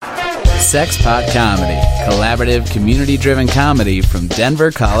Sexpot Comedy, collaborative, community-driven comedy from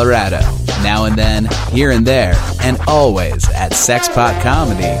Denver, Colorado. Now and then, here and there, and always at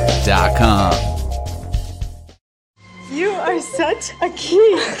sexpotcomedy.com. You are such a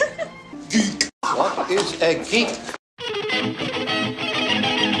geek. What is a geek?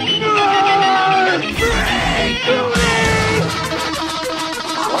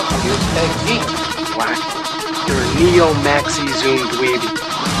 What is a geek? Whack. You're a neo-maxi zoom dweeby.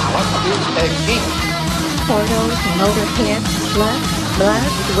 What is a geek? Portals, motorhead, slut,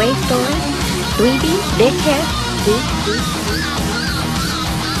 blood, waste story, dweeby, dickhead, geek.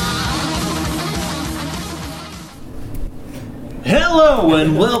 Hello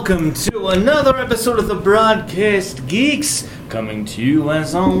and welcome to another episode of the Broadcast Geeks, coming to you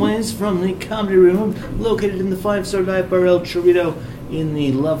as always from the Comedy Room, located in the 5-star dive bar El Chorrito in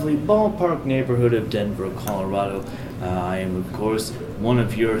the lovely ballpark neighborhood of Denver, Colorado. I am, of course, one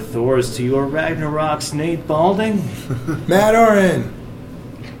of your Thors to your Ragnaroks, Nate Balding. Matt Oren.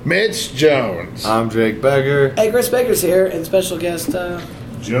 Mitch Jones. I'm Jake Becker. Hey, Chris Baker's here, and special guest,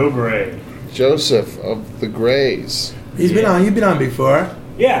 Joe Gray. Joseph of the Grays. You've been on before.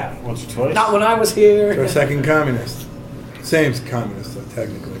 Yeah, once or twice. not when I was here. Our second communist. Same communist, though,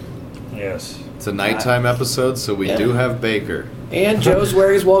 technically. Yes. It's a nighttime episode, so we do have Baker. And Joe's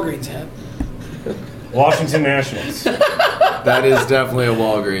wearing his Walgreens hat. Washington Nationals. That is definitely a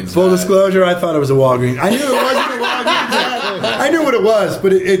Walgreens. Full disclosure, I thought it was a Walgreens. I knew it wasn't a Walgreens hat. I knew what it was,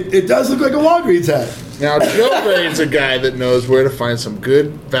 but it does look like a Walgreens hat. Now, Joe Gray's a guy that knows where to find some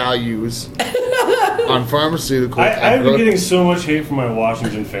good values on pharmaceuticals. I've been getting so much hate from my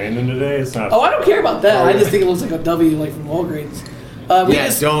Washington fandom today. It's not. Oh, I don't care about that. I just think it looks like a W, like from Walgreens.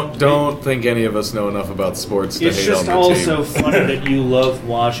 Don't think any of us know enough about sports to It's hate just on the team. also funny that you love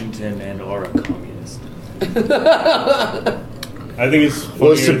Washington and are a communist. I think it's funny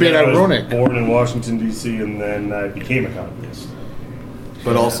Well, it's a bit that I ironic. was born in Washington, D.C., and then I became a communist.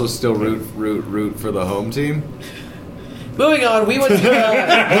 But also still root for the home team. Moving on, we went to...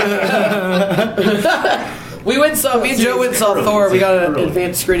 me and Joe went and saw Thor. We got an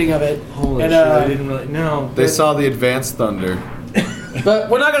advanced screening of it. Holy and, shit, I didn't really... No. They saw the Advanced Thunder. But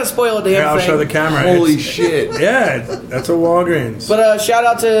we're not going to spoil a damn Here, I'll thing. show the camera. Holy It's- shit. Yeah, that's a Walgreens. But shout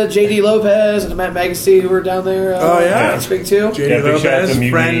out to JD Lopez and Matt Magassi who were down there. Oh, yeah. Screening too. JD Yeah, big shout out Lopez, to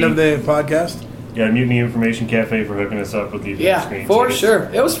Mutiny. friend of the podcast. Yeah, Mutiny Information Cafe for hooking us up with the Yeah, screen for tickets. sure.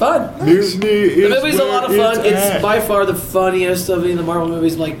 It was fun. Mutiny The movie's a lot of fun. It's by far the funniest of any of the Marvel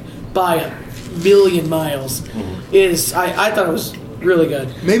movies, like by a million miles. Mm-hmm. It is. I thought it was really good.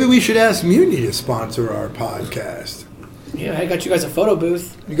 Maybe we should ask Mutiny to sponsor our podcast. Yeah, I got you guys a photo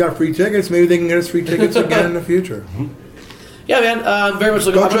booth. You got free tickets. Maybe they can get us free tickets again in the future. Yeah, man. I'm very much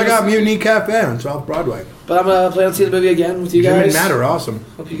looking Go forward check to out this. Mutiny Cafe on South Broadway. But I'm going to plan on seeing the movie again with you Jim and guys. Matt are awesome.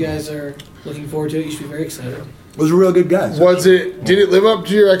 Hope you guys are looking forward to it. You should be very excited. Those are real good guys. Did it live up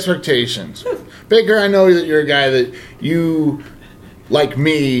to your expectations? Baker, I know that you're a guy that you, like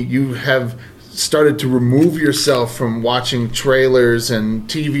me, you have started to remove yourself from watching trailers and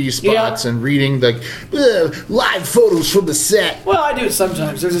TV spots and reading live photos from the set. Well, I do it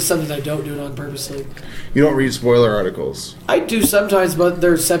sometimes. There's just something I don't do it on purposely. You don't read spoiler articles. I do sometimes, but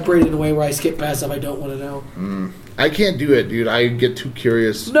they're separated in a way where I skip past stuff I don't want to know. I can't do it, dude. I get too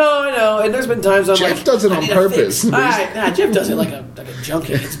curious. No, I know. And there's been times I'm Jeff like... does it I on need a purpose. fix. Jeff does it like a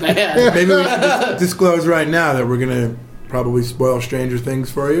junkie. It's bad. Maybe we should disclose right now that we're going to probably spoil Stranger Things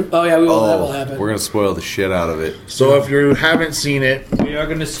for you. Oh, yeah, that will happen. We're going to spoil the shit out of it. So if you haven't seen it, We are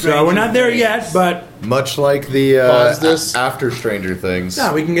going to So we're not there yet, but Much like the Pause this. after Stranger Things.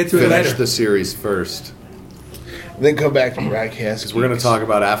 no, we can get to it Finish later. the series first. then come back to broadcast. Because we're going to talk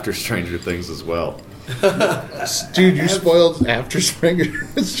about after Stranger Things as well. Dude, you spoiled after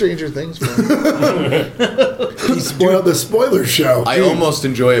Stranger Things for me. He spoiled the spoiler show. I almost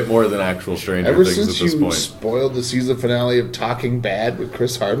enjoy it more than actual Stranger Ever Things since at this you point. spoiled the season finale of Talking Bad with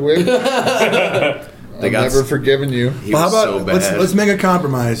Chris Hardwick, They I've got never forgiven you. He Well, was how so about bad. let's make a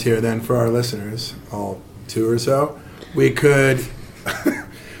compromise here then for our listeners, all two or so. We could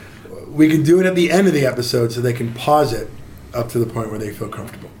do it at the end of the episode so they can pause it up to the point where they feel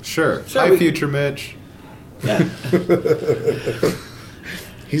comfortable. Sure. Sure, Hi, we- future Mitch.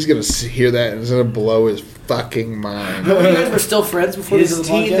 He's gonna hear that and it's gonna blow his fucking mind. You guys were still friends before this was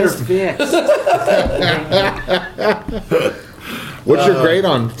the podcast? What's your grade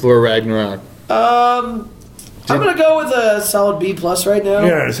on Thor Ragnarok? I'm gonna go with a solid B plus right now.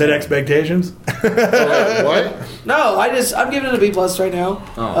 Yeah, set expectations. What? No, I'm giving it a B plus right now.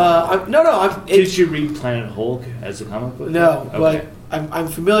 Did you read Planet Hulk as a comic book? No, Okay. but I'm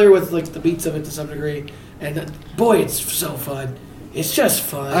familiar with like the beats of it to some degree, and boy, it's so fun. It's just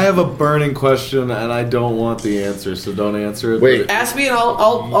fun. I have a burning question, and I don't want the answer, so don't answer it. Wait. Ask me and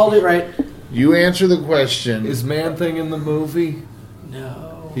I'll do it right. You answer the question. Is Man-Thing in the movie?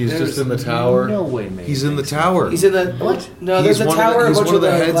 No. He's just in the tower. No way, man. He's in the tower. He's in the what? No, there's He's a one tower. He's a bunch one of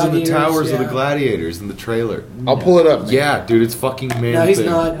the heads of the gladiators, towers of the yeah. gladiators in the trailer. I'll pull it up. Yeah, dude, it's fucking Man-Thing. No, he's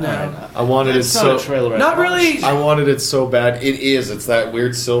not. No. I wanted It's it not so. a trailer. Not really. I wanted it so bad. It is. It's that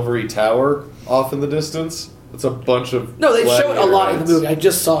weird silvery tower off in the distance. It's a bunch of. No, they show it a lot in the gladiator movie. I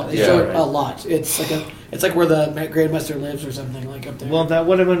just saw it. They Yeah, show it right. a lot. It's like where the Grandmaster lives or something like up there. Well, that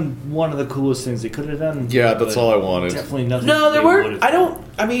would have been one of the coolest things they could have done. Yeah, that's but all I wanted. Definitely nothing. no, there they were. would've-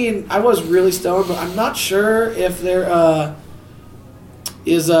 I mean, I was really stoned, but I'm not sure if there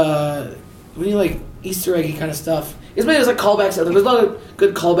is really like Easter eggy kind of stuff. It's maybe there's like callbacks to other. There's a lot of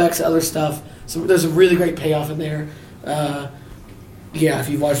good callbacks to other stuff. So there's a really great payoff in there. Yeah, if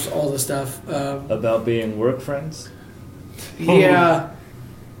you've watched all the stuff. about being work friends. Yeah.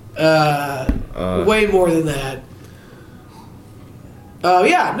 Way more than that.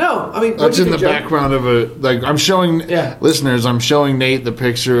 Yeah, no. I mean, That's in the Joe? background of a like. I'm showing Yeah. listeners. I'm showing Nate the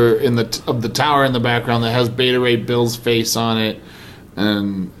picture of the tower in the background that has Beta Ray Bill's face on it,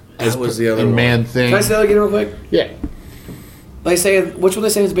 and That was the other and one. Man-Thing. Can I say that again real quick? Yeah. They say which one they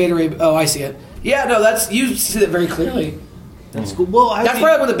say is Beta Ray? Oh, I see it. Yeah, no, that's you see that very clearly. That's cool. Well, I That's think-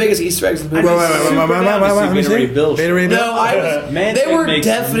 probably one of the biggest Easter eggs in the movie. Wait, let me see. Beta Ray Bill? No, Man, they that were makes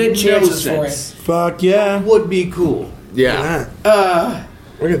definite no chances sense. Fuck yeah. Would be cool. Yeah.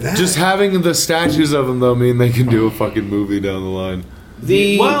 Look at that. Just having the statues of them though mean they can do a fucking movie down the line.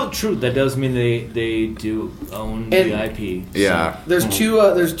 Well, true. That does mean they do own the IP. Yeah. There's two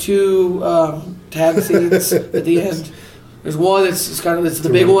tag scenes at the end. There's one that's kind of the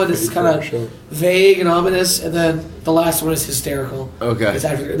big one that's kind of vague and ominous, and then the last one is hysterical. Okay. It's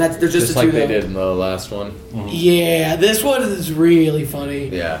actually, and there's just Just the like two. they though. did in the last one. Yeah, this one is really funny.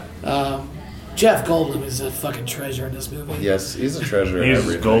 Yeah. Jeff Goldblum is a fucking treasure in this movie. Yes, he's a treasure in He's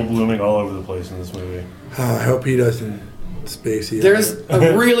everything. gold blooming all over the place in this movie. Oh, I hope he doesn't spacey. There's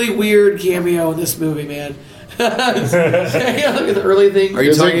a really weird cameo in this movie, man. Look at the early thing. Are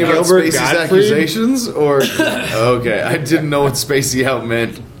you Is it talking about Gilbert Spacey's Gottfried? accusations? Or okay, I didn't know what Spacey out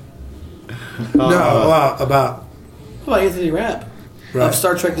meant. No, well, about. How about Anthony Rapp Right. of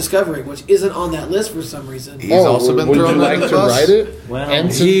Star Trek Discovery, which isn't on that list for some reason. He's also been would thrown you under like the to bus. write it? Well,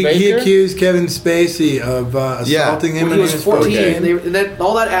 Ensign He Baker? accused Kevin Spacey of assaulting him When in he was his 14, Okay. and then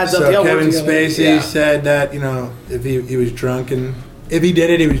all that adds up. So They all work Kevin together. Spacey Yeah. said that if he was drunk and if he did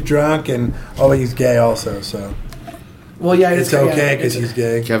it, he was drunk and he's gay also. So Well, yeah, it's okay because he's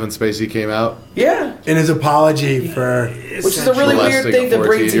gay. Kevin Spacey came out. Yeah, In his apology for which is a really weird Molesting thing a to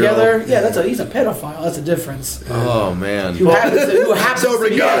bring 14-year-old. together. Yeah, he's a pedophile. That's a difference. Oh man, Who happens so to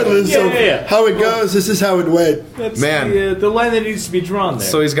be- regardless of Yeah. how it goes, this is how it went. that's Man. the line that needs to be drawn there.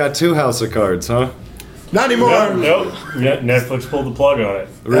 so he's got two House of Cards, huh? Not anymore. Nope. Netflix pulled the plug on it.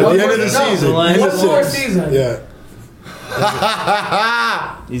 At the end of the season. One End of more six. season. Yeah.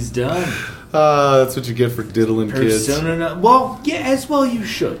 He's done. That's what you get for diddling kids. Persona. Well, yeah, as well you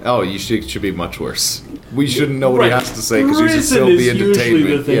should. Oh, you should be much worse. We shouldn't know what Right. he has to say because you should Prison still be is usually the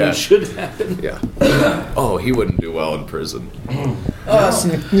entertainment. thing Yeah, that should happen. yeah. Oh, he wouldn't do well in prison.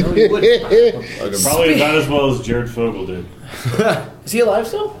 Probably not as well as Jared Fogle did. Is he alive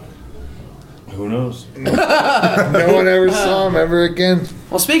still? Who knows? No one ever saw him ever again.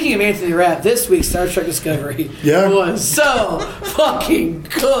 Well, speaking of Anthony Rapp, this week's Star Trek Discovery was so fucking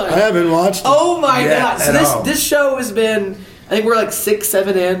good. I haven't watched. Oh my yet god! So at all. this show has been, I think we're like 6,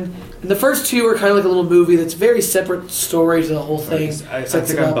 7 in, and the first two are kind of like a little movie that's very separate story to the whole thing. I Sets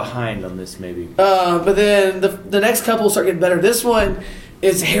think it I'm up. behind on this, maybe. But then the next couple start getting better. This one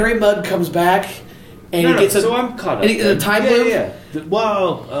is Harry Mudd comes back, and he gets so I'm caught up. and he, in a time loop. Yeah.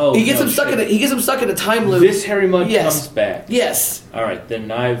 Wow. Oh, He gets no, him stuck shit. in. He gets him stuck in a time loop. This Harry Mudd Yes. comes back. Yes. All right,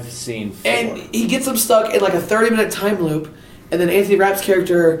 then I've seen 4. And he gets him stuck in like a 30-minute time loop, and then Anthony Rapp's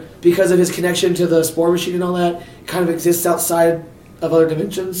character, because of his connection to the spore machine and all that, kind of exists outside of other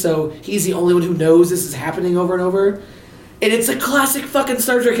dimensions. So he's the only one who knows this is happening over and over. And it's a classic fucking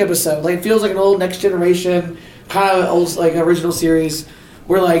Star Trek episode. Like, it feels like an old Next Generation kind of old like original series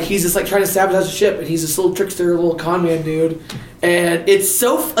where like he's just like trying to sabotage the ship, and he's this little trickster, little con man dude. And it's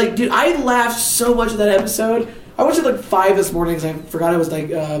so like, dude, I laughed so much at that episode. I watched it like 5 this morning because I forgot I was like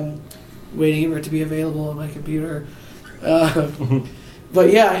waiting for it to be available on my computer.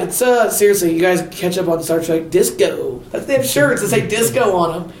 But yeah, it's seriously, you guys catch up on Star Trek Disco. They have shirts that say Disco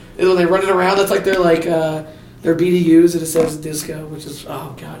on them. And when they run it around, that's like they're like their BDUs at a San Disco, which is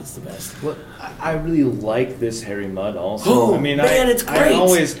oh god, it's the best. Well, I really like this Harry Mudd also. Oh, I mean, man, it's I great.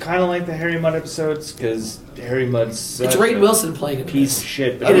 always kind of like the Harry Mudd episodes because Harry Mudd's such It's Rainn a Wilson playing it. piece of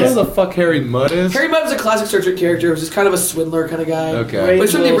shit. But I don't know is. who the fuck Harry Mudd is. Harry Mudd was a classic Star Trek character. He was just kind of a swindler kind of guy. Okay. But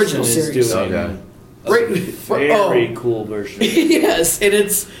it's from the original Wilson is series. doing Okay. very cool version. Yes, and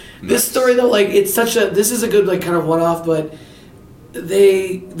it's this story though. Like it's such a. This is a good like kind of one off, but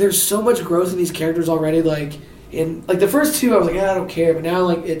there's so much growth in these characters already. Like in like the first two, I was like, I don't care. But now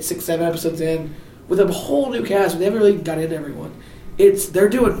like it's 6-7 episodes in with a whole new cast. We haven't really got into everyone. They're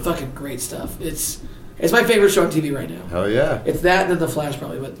doing fucking great stuff. It's my favorite show on TV right now. Hell yeah. It's that and then The Flash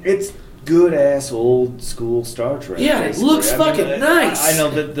probably, but It's good ass old school Star Trek. Yeah, it basically. looks fucking nice. I know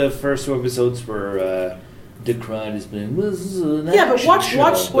that the first two episodes were decried as being yeah, but watch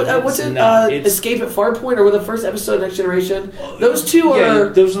what's it? It's Escape at Farpoint or with the first episode Next Generation. Those two are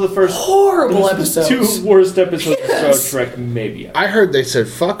those are the first horrible those are the episodes. two worst episodes Yes. of Star Trek maybe. I heard they said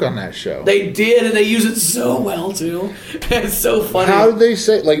fuck on that show. They did, and they use it so well too. It's so funny. How did they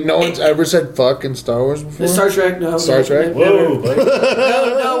say? Like no one's ever said fuck in Star Wars before. The Star Trek? No. Star Trek? Whoa, buddy.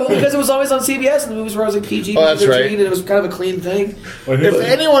 No, because it was always on CBS, and the movies were always like PG, Oh, that's right. and it was kind of a clean thing. If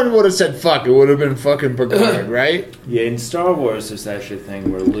anyone would have said fuck, it would have been fucking Picard, right? Yeah, in Star Wars, there's actually a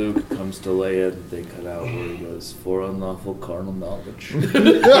thing where Luke comes to Leia that they cut out where he goes, for unlawful carnal knowledge.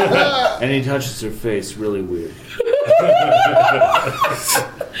 And he touches her face really weird.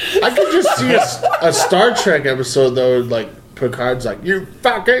 I could just see a Star Trek episode though, like Picard's like, "You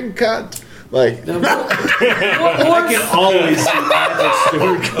fucking cunt!" Like, I can always see Patrick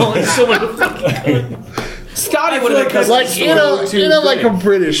Stewart calling someone a fucking Scotty would have been like in a like a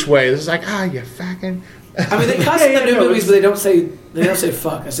British way. It's like, you fucking. I mean, they cuss in the new movies, but they don't say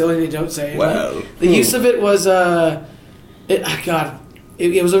fuck. That's the only thing they don't say. Wow. The use of it was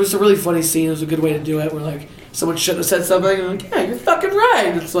it was just a really funny scene. It was a good way to do it. Where like someone shouldn't have said something, and like, yeah, you're fucking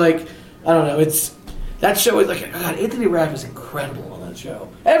right. It's like I don't know. It's that show is like God. Anthony Rapp is incredible on that show.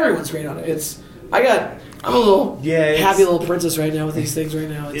 Everyone's great on it. I'm a little happy little princess right now with these things right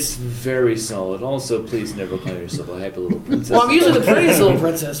now. It's very solid. Also, please never call yourself a happy little princess. Well, I'm usually the prettiest little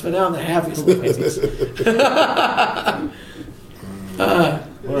princess, but now I'm the happiest little princess.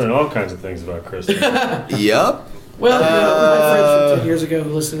 Learning all kinds of things about Kristen. Yep. Well, my friends from 10 years ago who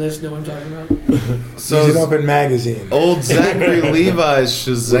listen to this know what I'm talking about. So He's an open magazine. old Zachary Levi's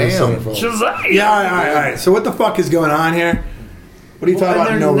Shazam. Shazam! Yeah, all right. So what the fuck is going on here? What are you talking about?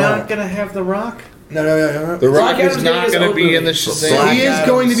 They're No not Rock. gonna have The Rock? No. The Rock Black is Adam's not getting going his to be own in the movie. Shazam. He is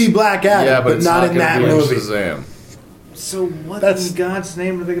going to be Black Adam, Yeah, but it's not in gonna that be movie. Shazam. So what That's- in God's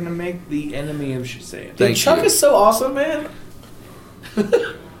name are they gonna make the enemy of Shazam? Thank Chuck you. is so awesome, man.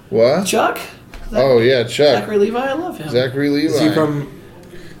 What? Chuck? Oh yeah, Chuck. Zachary Levi, I love him. Zachary Levi. Is he from?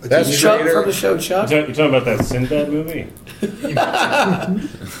 That's Chuck Schrader. from the show Chuck. You're talking about that Sinbad movie?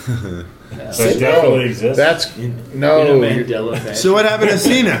 That Sinbad? definitely exists. That's In no. a Mandela effect. So what happened to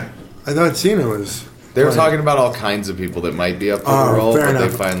Cena? I thought Cena was. They were talking about all kinds of people that might be up for the Oh, role, fair but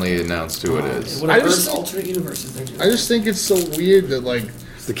enough. they finally announced who it is. What I a just- alternate universes they do. I just think it's so weird that like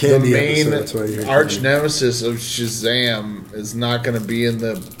the candy main episode, that's why you're arch here. nemesis of Shazam is not going to be in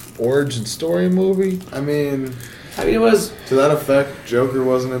the origin story movie. I mean, it was to that effect, Joker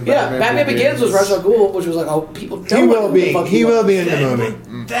wasn't in Batman Begins was Ra's al Ghul, which was like people. He will be. He will be in the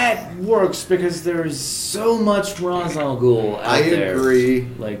movie. That works because there's so much Ra's al Ghul out I there. agree.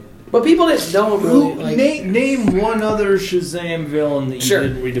 Like, But people didn't know him really. who, Like, name one other Shazam villain that you Sure.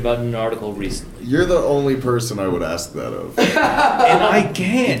 didn't read about in an article recently. You're the only person I would ask that of. And I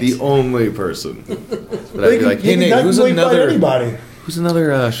can't. The only person. But I'd He be like, could- hey he Nate, could who's definitely fight another anybody. He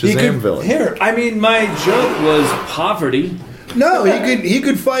Shazam could, villain? Here, I mean, my joke was poverty. no, he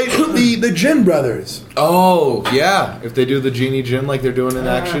could fight the Jin brothers Oh, yeah. If they do the Genie Jin like they're doing in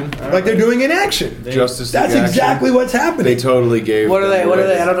action. like they're doing in action. Justice That's League exactly action. what's happening. They totally gave What are them they? What are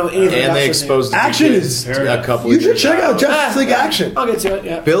away. they? I don't know anything And about they Shazam. exposed the Action kids is- a couple You of should years check out out. Justice League action. I'll get to it.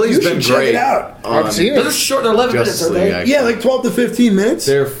 Yeah. Billy's You been should check great. it out. I've seen Those are it. short. They're 11 minutes, Justice are League they? action. Yeah, like 12 to 15 minutes.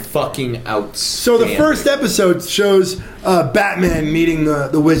 They're fucking out. So the first episode shows Batman meeting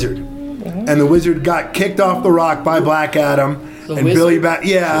the Wizard, and the Wizard got kicked off the rock by Black Adam, The and Wizard?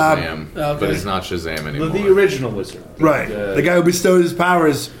 Billy yeah, Shazam, okay. but it's not Shazam anymore. The original wizard. right, the guy who bestows his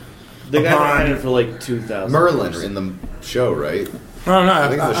powers. The guy that upon- had it for like 2,000 Merlin years. in the show, right? I don't know. I I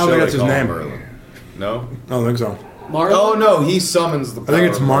think don't the show think that's they his call name. him Merlin. No? I don't think so. Marlon? Oh no, he summons the. I think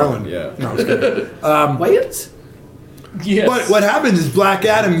it's power of Marlin. Yeah. No, I'm just kidding. Wait. Yes. But what happens is Black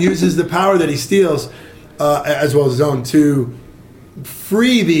Adam uses the power that he steals, as well as his own, to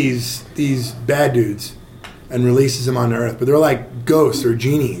free these bad dudes and releases them on Earth. But they're like ghosts or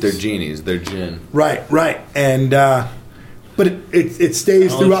genies. They're genies. They're jinn. Right. And but it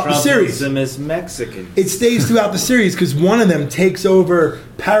stays throughout the series. Them as Mexican. It stays throughout the series because one of them takes over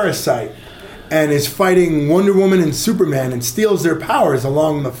Parasite and is fighting Wonder Woman and Superman and steals their powers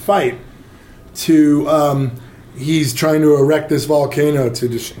along the fight. He's trying to erect this volcano to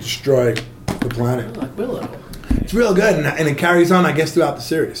destroy the planet. Like Willow. It's real good, and it carries on, I guess, throughout the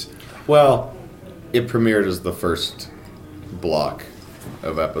series. Well, it premiered as the first block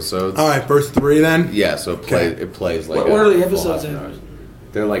of episodes. All right, first 3 then? Yeah, so it plays like What order are the full episodes half an in? hour.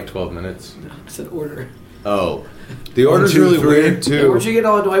 They're like 12 minutes. I said order. Oh. The order's 1, 2, really 3. weird, too. Weren't you getting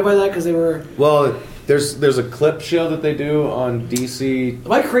all annoyed by that because they were... Well, there's a clip show that they do on DC.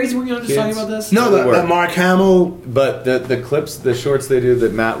 Am I crazy when you're just Kids. talking about this? No, that Mark Hamill... But the clips, the shorts they do,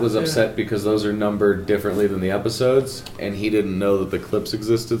 that Matt was upset because those are numbered differently than the episodes, and he didn't know that the clips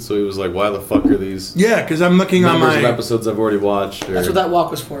existed, so he was like, why the fuck are these Yeah, because I'm looking on numbers my... of episodes I've already watched? Or... That's what that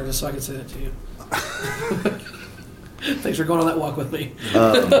walk was for, just so I could say that to you. Thanks for going on that walk with me.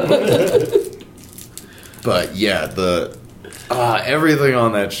 But yeah, everything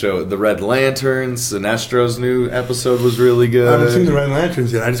on that show, the Red Lanterns, Sinestro's new episode was really good. I haven't seen the Red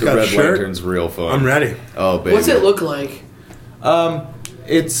Lanterns yet. I just the got Red a shirt. Lantern's real fun. I'm ready. Oh, baby. What's it look like?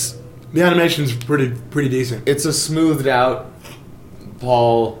 It's The animation's pretty decent. It's a smoothed out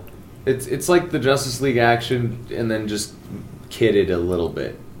Paul. It's like the Justice League action, and then just kidded a little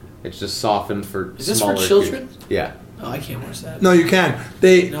bit. It's just softened for. Is this for smaller children? kids. Yeah. Oh, I can't watch that. No, you can.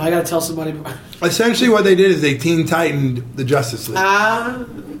 No, I gotta tell somebody. Essentially what they did is they Teen Titaned the Justice League.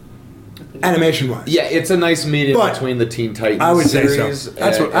 Animation-wise. Yeah, it's a nice medium But between the Teen Titans I would say so. series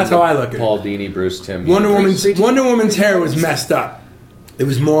That's and how I look at it. Paul Dini, Bruce Timm. Wonder Woman's hair was messed up. It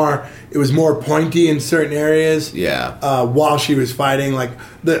was more pointy in certain areas. Yeah. While she was fighting, like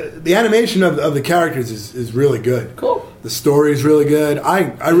the animation of the characters is really good. Cool. The story is really good.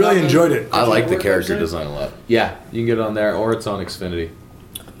 I really enjoyed it. I like the character design a lot. Yeah, you can get it on there, or it's on Xfinity.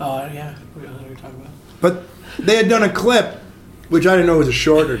 Oh yeah, we don't know what you're talking about. But they had done a clip, which I didn't know was a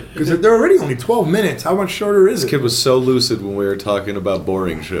shorter, because they're already only 12 minutes. How much shorter is it? This kid was so lucid when we were talking about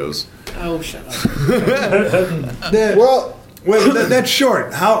boring shows. Oh, shut up. Well, wait, that's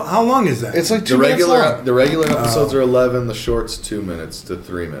short. How long is that? It's like The regular episodes are 11. The shorts 2 minutes to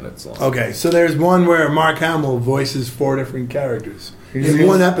 3 minutes long. Okay, so there's one where Mark Hamill voices 4 different characters in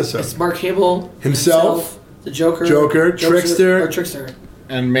one episode. It's Mark Hamill Himself, the Joker, Trickster,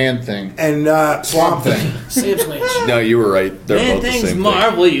 and Man-Thing, and Swamp Thing. Sam Switch. No, you were right. They're both the same thing.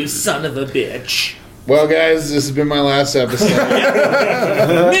 Marvel, you son of a bitch. Well, guys, this has been my last episode.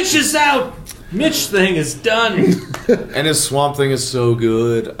 Mitch is out. Mitch thing is done. And his Swamp Thing is so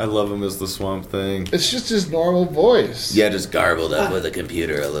good. I love him as the Swamp Thing. It's just his normal voice. Yeah, just garbled up with a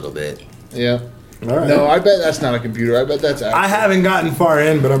computer a little bit. Yeah. All right. No, I bet that's not a computer. I bet that's actual. I haven't gotten far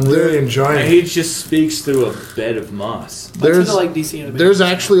in, but I'm really enjoying it. He just speaks through a bed of moss. There's, like DC animation. there's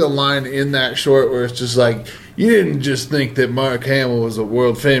actually a line in that short where it's just like, you didn't just think that Mark Hamill was a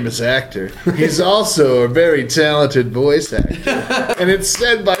world famous actor. He's also a very talented voice actor. And it's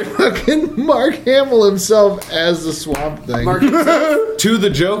said by fucking Mark Hamill himself as the Swamp Thing. To the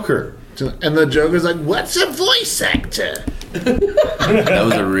Joker. And the Joker's like, what's a voice actor? That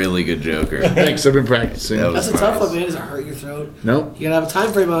was a really good Joker. Thanks, I've been practicing. That's a tough one, man. Does it hurt your throat? Nope. You gotta have a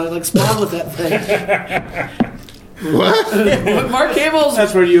time frame on it, like Spawn with that thing. What? Mark Hamill's.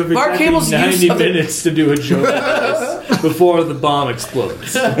 That's where you have Mark exactly Hamill's 90 use of it. minutes to do a joke like this before the bomb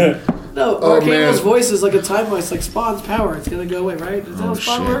explodes. No, Mark Hamill's voice is like a time voice, like Spawn's power. It's gonna go away, right? Is that how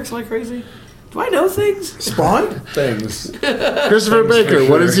Spawn works? Am I crazy? Do I know things? Spawn? Things. Christopher Baker,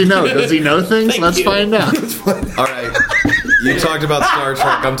 what does he know? Does he know things? Let's find out. All right. You talked about Star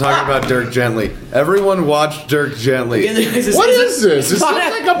Trek. I'm talking about Dirk Gently. Everyone watch Dirk Gently. What is this? It sounds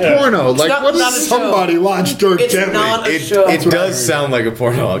like a porno. Like, what is somebody watch Dirk It's Gently? not a show. It does sound like a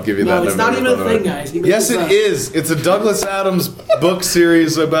porno. I'll give you that. No, it's not even a thing, guys. He made Yes, this it up. is. It's a Douglas Adams book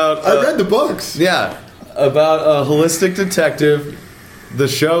series about. I read the books. Yeah, about a holistic detective. The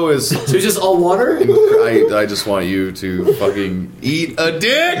show is. So it's just all water? I just want you to fucking eat a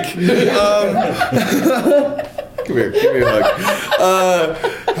dick. Come here, give me a hug.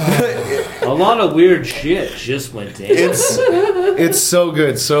 A lot of weird shit just went down. It's so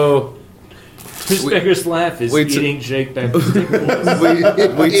good. So Chris Becker's laugh is eating Jake Becker's dick.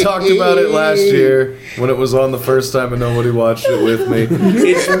 we talked about it last year when it was on the first time and nobody watched it with me.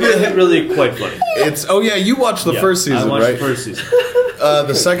 It's really quite funny. You watched the first season, I watched right? the first season.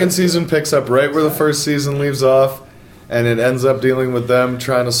 The second season picks up right where the first season leaves off, and it ends up dealing with them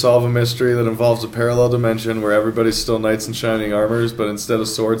trying to solve a mystery that involves a parallel dimension where everybody's still knights in shining armors, but instead of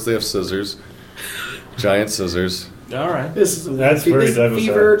swords, they have scissors. Giant scissors. All right. This is That's very this Douglas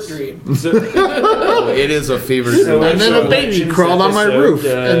fever Adams. dream. It is a fever So dream. And then a So, baby Legends crawled on my episode, roof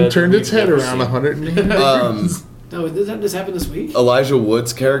that and turned its we've head never around seen. 180 degrees. No, did that just happen this week? Elijah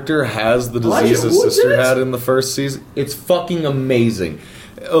Wood's character has the Elijah disease his Wood's sister in it? had in the first season. It's fucking amazing.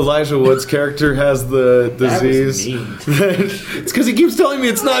 Elijah Wood's character has the That was disease. mean. It's because he keeps telling me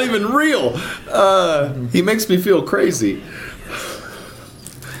it's not even real. He makes me feel crazy.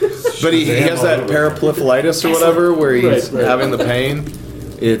 But he has that parapletholitis or whatever, where he's Right. having the pain.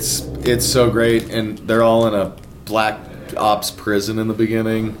 It's so great, and they're all in a black ops prison in the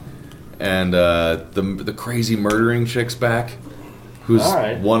beginning, and the crazy murdering chick's back, who's All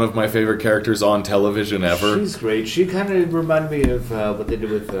right. one of my favorite characters on television ever. She's great. She kind of reminded me of what they did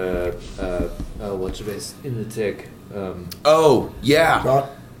with what's her face in The Tick. Oh yeah. Uh,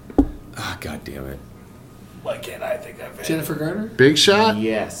 Ah, God damn it. Why can't I think of it? Jennifer Garner? Big Shot?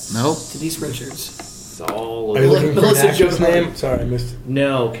 Yes. Nope. Denise Richards. It's all Are you looking for an Melissa actress Joan name? Hart. Sorry, I missed.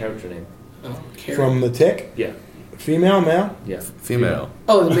 No character name. Oh, Karen. From The Tick? Yeah. Female, male? Yeah. Female.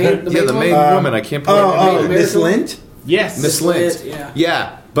 Oh, the main. Yeah, the main one? woman. I can't put Oh, her Miss Miracle? Lint? Yes. Miss Lint. Yeah.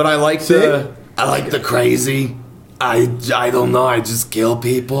 Yeah, but I like See? the crazy. I don't know. I just kill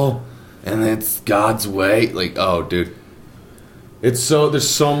people, and it's God's way. Like, oh, dude, there's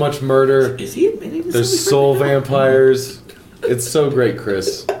so much murder. Is he admitting to There's something soul right now? vampires. It's so great,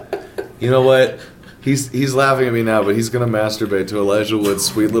 Chris. You know what? He's laughing at me now, but he's gonna masturbate to Elijah Wood's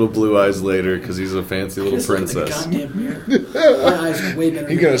sweet little blue eyes later because he's a fancy little Just look at the princess. goddamn mirror. My eyes are way better.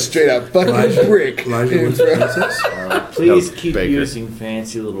 He's gonna straight up fucking brick. Elijah Wood's princess? Please No, keep Baker. using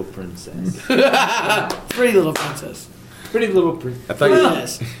fancy little princess. Pretty Little Princess. Pretty little princess. I thought you.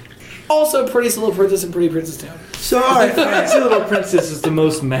 Yes. Also, Pretty Little Princess and Pretty Princess Town. So, all right. Fancy little princess is the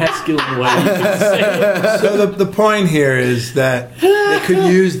most masculine way you can say it. So the point here is that they could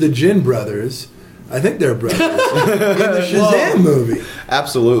use the Jin brothers. I think they're brothers in the Shazam movie.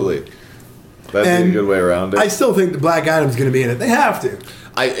 Absolutely. That'd be And a good way around it. I still think the Black Adam's going to be in it. They have to.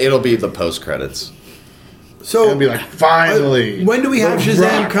 It'll be the post credits. So It'll be like, finally. when do we have The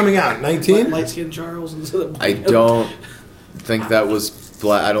Shazam Rock. coming out? 19? Light skinned Charles. And I don't think that was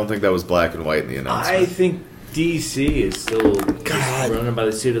black. I don't think that was black and white in the I announcement. think DC is still just running by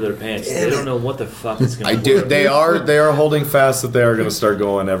the seat of their pants. They don't know what the fuck is going to work. They are holding fast that they are going to start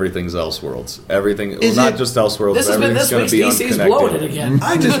going everything's Elseworlds. Everything, Is not it- just Elseworlds, This but has been everything's this going week's to be DC's blowing it unconnected. again.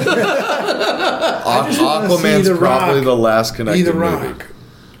 I just wanna see Aquaman's The probably Rock the last be connected the movie. Rock.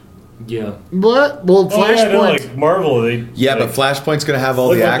 Yeah. What? Well, Oh, yeah, no, Flashpoint. like Marvel, they Yeah, like, but Flashpoint's going to have all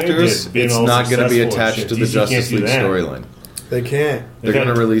Look the what they actors. did, being It's all not going to be successful and attached shit. to the DC can't Justice do League that. storyline. They can't. They're going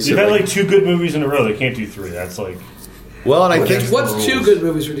to release They've it. had like 2 good movies in a row. They can't do 3. That's like Well, and I think What's 2 good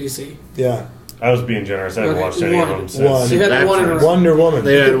movies for DC? Yeah. I was being generous. I haven't Okay, watched any of one. them since. One. They had one in a row. Wonder Woman.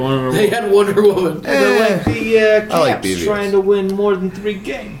 They had one of They them. had Wonder Woman. They're like the I like Caps BVS. trying to win more than 3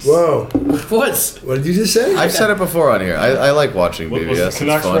 games. Whoa. What? What did you just say? I've said it before on here. I like watching What was BVS. the It's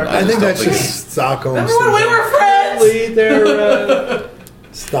Canucks fun. record? I think just that's don't just Stockholm Remember when we syndrome. were friends? Apparently, they're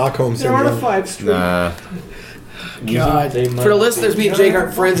Stockholm they're on a syndrome. 5 string. Nah. God. They For might- the listeners, me and Jake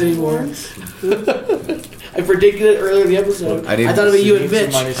aren't friends anymore. I predicted it earlier in the episode. I need- I thought it'd be you and Need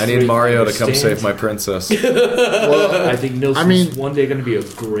Mitch. somebody I need Mario to come understand. save my princess. I think Nilsson's I mean- one day going to be a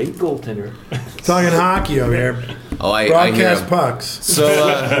great goaltender. Talking hockey over here. Oh, I hear Broadcast him. pucks. So,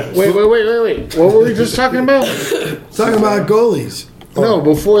 Wait. What were we just talking about? Talking about goalies. No,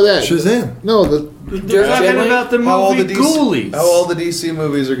 before that. Shazam. No, the. They're talking about the how all movie the DC, Ghoulies. how all the DC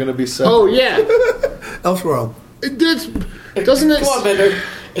movies are going to be set. Oh, yeah. Elseworld. Doesn't it? Come on, Bender.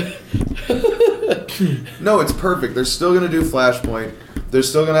 No, it's perfect. They're still going to do Flashpoint. They're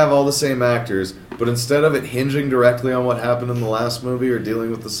still going to have all the same actors, but instead of it hinging directly on what happened in the last movie or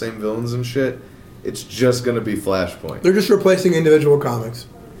dealing with the same villains and shit, it's just going to be Flashpoint. They're just replacing individual comics.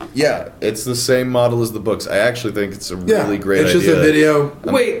 Yeah, it's the same model as the books. I actually think it's a Yeah. really great It's idea. just a video.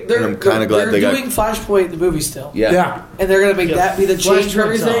 Wait, they're, I'm kinda glad they're they got- doing Flashpoint the movie still. Yeah. Yeah. And they're going to make that be the change for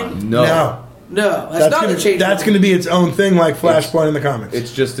Flashpoint's everything? on. No. No. No, that's not gonna, the change. That's going to be its own thing like Flashpoint in the comics.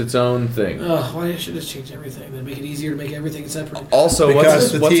 It's just its own thing. Oh, why should just change everything? Then make it easier to make everything separate. Also,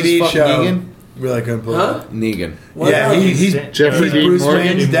 because the what's TV his fucking show Negan? really couldn't pull Huh? it. Negan. Yeah, he's Jeffrey he's Dean Bruce Morgan.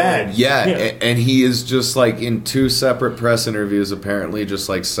 Wayne's dad. Yeah, Yeah. and he is just like in 2 separate press interviews. Apparently, just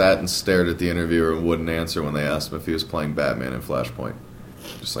like sat and stared at the interviewer and wouldn't answer when they asked him if he was playing Batman in Flashpoint.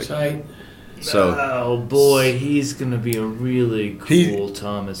 Just like Tight. so. Oh boy, he's gonna be a really cool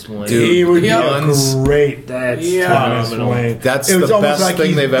Thomas Wayne. Dude, He would be guns. great. That's Thomas phenomenal. Wayne. That's It was the almost best like thing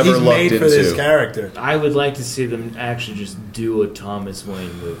he's- they've ever he's made looked for this into. character. I would like to see them actually just do a Thomas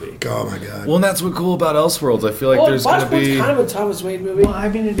Wayne movie. Oh my god. Well, and that's what's cool about Elseworlds. I feel like Well, there's going to Flashpoint's be. kind of a Thomas Wayne movie. Well, I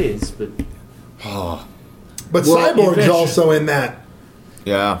mean it is, but Oh, But Well, Cyborg's eventually- also in that,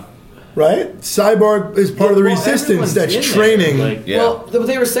 Yeah. right? Cyborg is part of the Well, Resistance everyone's that's in there. training. Like, Yeah. Well, what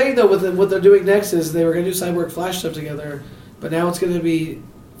they were saying though, with what they're doing next is they were going to do Cyborg Flash stuff together, but now it's going to be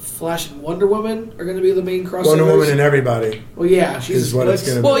Flash and Wonder Woman are going to be the main crossovers. Wonder Woman and everybody Well, yeah, she's is what it's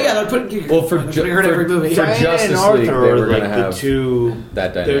going to Well, be. yeah, they're putting. Well, for they're putting her in every movie. for Diana Justice and League, Arthur they are were like gonna the have two.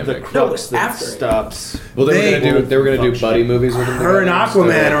 that They're dynamic. the crux No, that after it. stops. Well, they were They- gonna do. They were gonna do function. buddy movies with them. Her and together Aquaman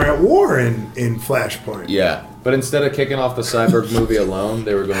instead are of- at war in Flashpoint. Yeah, but instead of kicking off the Cyborg movie alone,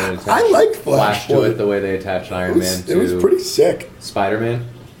 they were going to attach I liked Flash to Flashpoint. it the way they attached Iron Man It was to pretty sick. Spider-Man.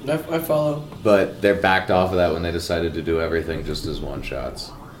 I follow. But they backed off of that when they decided to do everything just as one shots.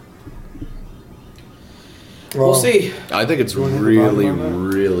 We'll see. I think it's You wanna hit the really, bottom on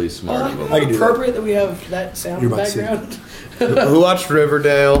that? really smart of them. I can do that. Appropriate that we have that sound You're about to see. background. Who watched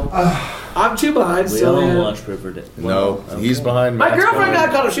Riverdale? I'm too behind. We So all yeah. watched Riverdale. No, he's behind. My Matt's girlfriend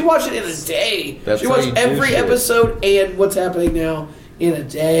behind. got caught up. She watched it in a day. That's she how watched you do every shit. episode and what's happening now in a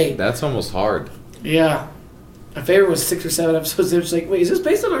day. That's almost hard. Yeah. My favorite was 6 or 7 episodes. They're just like, wait, is this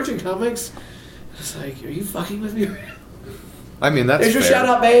based on Archie Comics? It's like, are you fucking with me? I mean, that's There's your fair. shout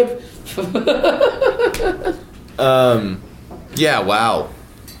out, babe. Yeah. Wow.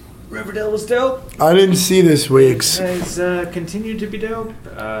 Riverdale was dope. I didn't see this week's. Has continued to be dope.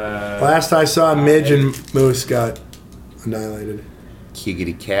 Last I saw, Midge and Moose got annihilated.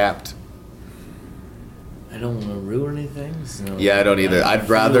 Kiggity capped. I don't want to ruin anything. So Yeah, I don't either. I'd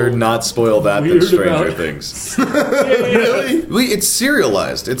rather feel not spoil that than weird Stranger about- Things. Really? It's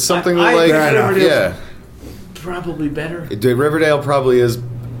serialized. It's something I like Fair enough. yeah. probably better Riverdale probably is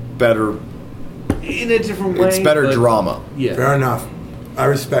better. in a different way. It's better but- drama. Yeah. Fair enough. I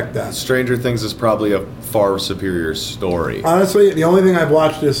respect that. Stranger Things is probably a far superior story. Honestly, the only thing I've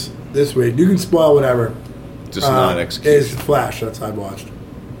watched this week, you can spoil whatever, Just not is execution. Flash. That's what I've watched.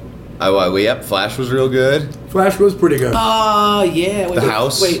 Yep, Flash was real good. Flash was pretty good. Yeah. Wait, The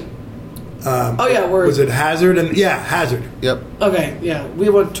House? Wait. Oh, yeah, we're. Was it Hazard? And yeah, Hazard. Yep. Okay, yeah. We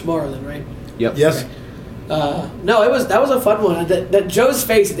went tomorrow then, right? Yep. Yes. No, that was a fun one. That Joe's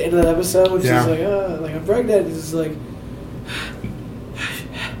face at the end of that episode when Yeah. she's like I'm pregnant. It's just like.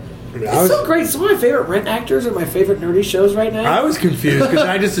 I It's was, so great. Some of my favorite Rent actors are my favorite nerdy shows right now. I was confused because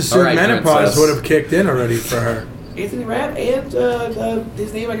I just assumed All right, menopause princess. would have kicked in already for her. Anthony Rapp and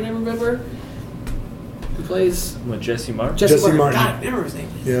his name I can never remember. Who plays What, Jesse Martin? Jesse Martin. God, I never remember his name.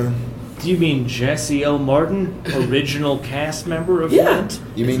 Yeah. Do you mean Jesse L. Martin, original cast member of Yeah. Rent?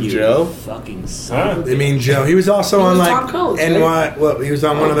 You mean Joe? Fucking son of a They mean Joe. He was also He on was like Tom Collins, NY. Well, he was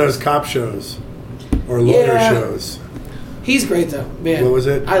on one of those cop shows or lawyer Yeah. shows. He's great though, man. What was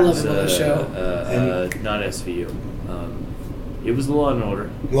it? I love him on the show. not SVU. It was Law and Order.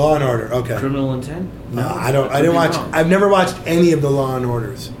 Law and Order. Okay. Criminal Intent? No, I don't. could I didn't be watch. wrong. I've never watched any of the Law and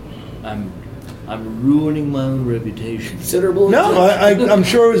Orders. I'm ruining my own reputation. Considerable. No, I'm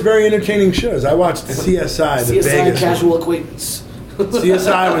sure it was very entertaining shows. I watched CSI, the CSI Vegas. Casual Acquaintance.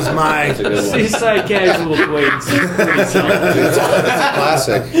 CSI was my. That's a good one. Seaside Casual Acquaintance. is pretty solid. It's a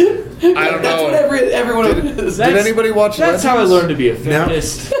classic. I don't That's what know. everyone is. Did anybody watch That's how I Legends? learned to be a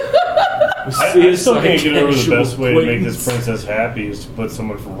feminist. I still can't get over the Casual best way to make this acquaintance. princess happy is to put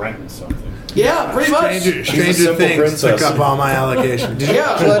someone for rent in something. Yeah, pretty much. Stranger simple Things princess. took up all my allegations. Did you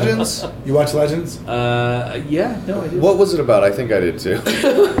Yeah. watch Legends? You watch Legends? Yeah, no, I did. What was it about? I think I did too.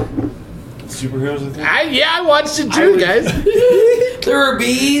 Superheroes, I think. I watched it too, guys. There were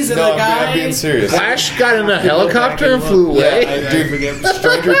bees and No, the I'm being guy. serious. Flash got in a helicopter and flew away. Dude,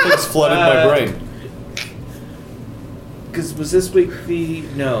 Stranger Things flooded my brain. Because was this week the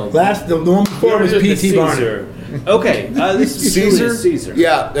no? The one before was P.T. Barnum. Caesar. Okay, this is Caesar? Julius Caesar.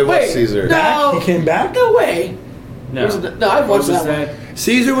 Yeah, it was Wait, Caesar. no. He came back? No way. No, No, I've What watched was that one.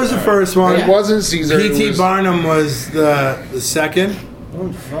 Caesar was the first one. It wasn't Caesar. it P.T. was- Barnum was the second.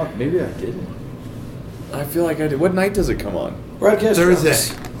 Oh fuck, maybe I didn't. I feel like I did. What night does it come on? Broadcast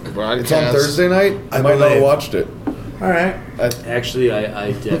Thursday. drums. It's on Thursday night? I might not believe. have watched it. All right. Actually,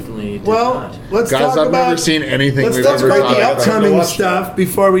 I definitely did Well, not. let's Guys, talk I've about. never seen anything Let's we've talk ever about talked the about. upcoming watch stuff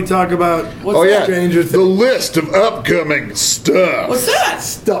before we talk about Oh yeah, Stranger the Things list of upcoming stuff. What's that?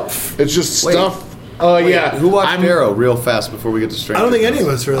 stuff. It's just Wait. stuff. Oh Wait, yeah, Who watched I'm- Arrow real fast before we get to Stranger I don't think Things? any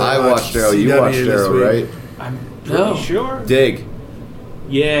of us really I watched Arrow. You CW watched this Arrow, week. right? I'm pretty No. sure. Dig.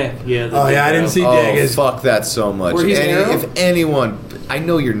 Yeah. Oh yeah, I didn't see Oh, Dig. Is fuck that so much. Where he's Arrow? If anyone, I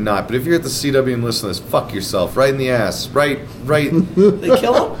know you're not, but if you're at the CW and listen to this, fuck yourself. Right in the ass. Right. They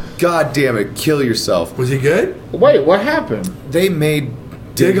kill him? God damn it. Kill yourself. Was he good? Wait, what happened? They made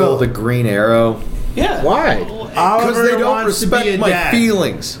Diggle the Green Arrow. Yeah. Why? Because Oliver they don't wants to be respect a my dad.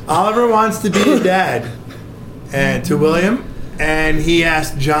 feelings. Oliver wants to be a dad, and to William, and he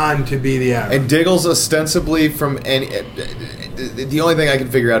asked John to be the Arrow. And Diggle's ostensibly from any. The only thing I can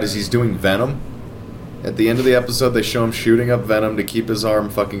figure out is he's doing Venom. At the end of the episode, they show him shooting up Venom to keep his arm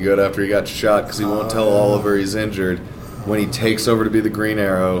fucking good after he got shot because he won't tell Oliver he's injured when he takes over to be the Green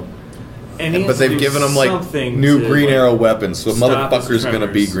Arrow. But they've given him like new Green Arrow weapons, so motherfucker's gonna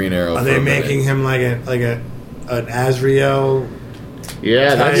be Green Arrow. Are they making him like an Azrael?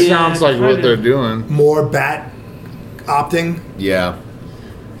 Yeah, that sounds like what they're doing. More bat opting. Yeah.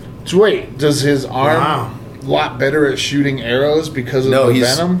 So wait, does his arm a lot better at shooting arrows because of the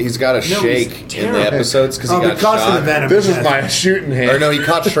venom? He's got a shake in the episodes because he got shot. Of the venom. This is my shooting hand. Or no, he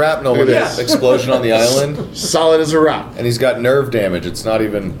caught shrapnel with that explosion on the island. Solid as a rock. And he's got nerve damage. It's not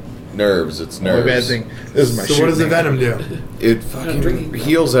even nerves, it's nerves. Bad thing. This is my So what does the venom do? It fucking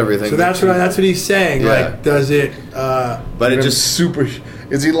heals everything. So that's what he's saying. Yeah. Like, does it? But it just super.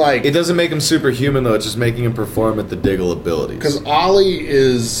 Is he like? It doesn't make him superhuman though. It's just making him perform at the Diggle abilities. Because Ollie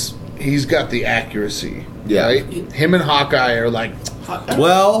he's got the accuracy. Yeah. Right? Him and Hawkeye are like.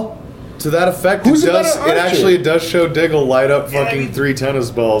 Well, to that effect, Who's it it actually does show Diggle light up fucking 3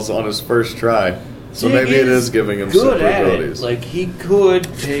 tennis balls on his first try. So maybe it is giving him super good at abilities. it. Like he could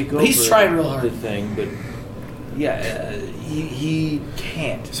take over. He's trying real hard. The thing, but he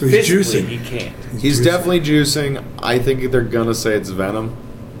can't. So he's Physically, juicing. He can't. He's definitely juicing. I think they're gonna say it's Venom.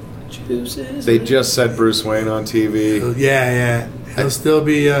 Juices. They just said Bruce Wayne on TV. Yeah. He'll still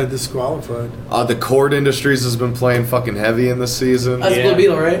be disqualified. The Cord Industries has been playing fucking heavy in this season. That's Blue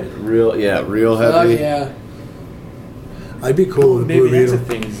Beetle, right? Real heavy. Oh yeah. I'd be cool with Maybe Blue that's Beetle. the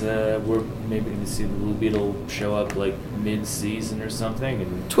thing is we're maybe going to see the Blue Beetle show up like mid-season or something,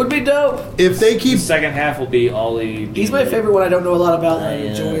 and It would be dope. If they the keep, second half will be Ollie. He's my favorite one. I don't know a lot about. I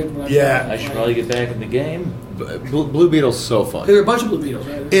enjoyed. When Yeah. I should probably get back in the game. Blue Beetle's so fun. There are a bunch of Blue Beetles,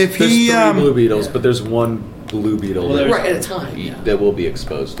 right? if There's he, 3 Blue Beetles, but there's one Blue Beetle Well, that, Right at a time. Yeah. that will be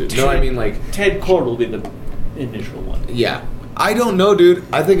exposed to. No, I mean like Ted Cord will be the initial one. yeah. I don't know, dude.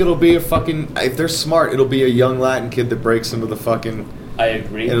 I think it'll be a fucking. If they're smart, it'll be a young Latin kid that breaks into the fucking. I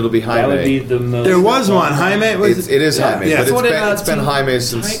agree. And it'll be That would Jaime. be the most. there was one. Jaime was. It is Jaime, Yeah. but So what did, it's been Jaime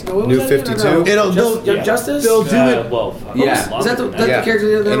since what was New that? 52. No. They'll Young Justice? They'll do it. Well, Yeah. Is that the Yeah. character?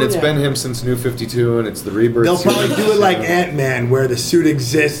 The other And one? it's Yeah. been him since New 52, and it's the rebirth. They'll series. probably do it like Ant-Man, where the suit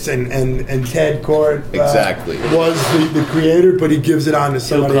exists and Ted Cord Exactly. was the creator, but he gives it on to He'll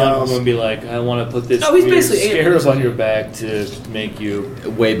somebody come else. and be like, I want to put this Oh, he's weird basically scarab Ant-Man. on your back to make you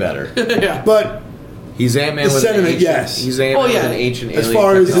way better. Yeah. But He's Ant-Man The with sentiment, ancient, yes. He's Ant-Man Oh, yeah. with an ancient As alien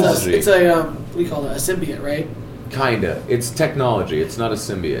far as technology. It's a what do you call it? A symbiote, right? Kinda. It's technology. It's not a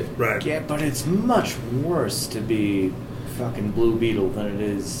symbiote. right. Yeah, but it's much worse to be fucking Blue Beetle than it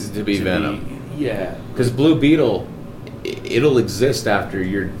is To be Venom. Yeah. Because Blue Beetle, it'll exist after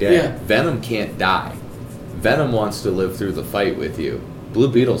you're dead. Yeah. Venom can't die. Venom wants to live through the fight with you. Blue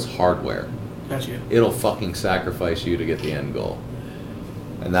Beetle's hardware. Gotcha. It'll fucking sacrifice you to get the end goal.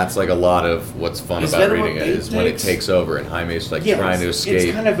 And that's like a lot of what's fun Is about Venom reading what it is when it Baymax? takes over and Jaime's like Yeah, trying to it's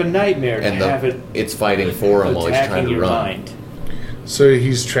escape. kind of a nightmare to and have it it's fighting for him while he's attacking trying to your run. mind. So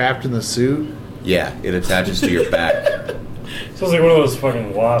he's trapped in the suit. Yeah, it attaches to your back. Sounds like one of those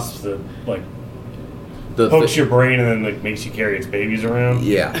fucking wasps that like pokes your brain and then like makes you carry its babies around.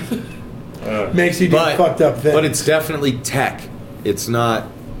 Yeah. Makes you do fucked up things. But it's definitely tech. It's not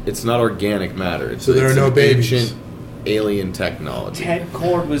organic matter. It's, So there it's are no an babies. ancient alien technology. Ted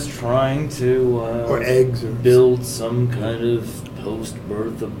Cord was trying to or eggs or build some kind of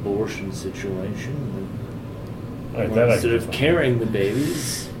post-birth abortion situation. Like that I Instead can of carrying the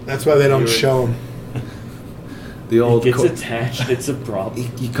babies, That's why they don't show him. The old it gets attached. It's a problem.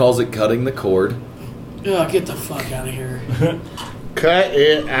 He calls it cutting the cord. Oh, get the fuck out of here. Cut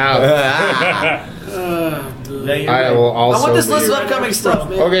it out. I will also. I want this list be- of upcoming stuff,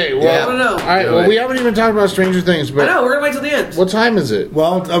 man. Okay, well, I want to know. all right. Well, we haven't even talked about Stranger Things, I but know, we're going to wait till the end. what time is it?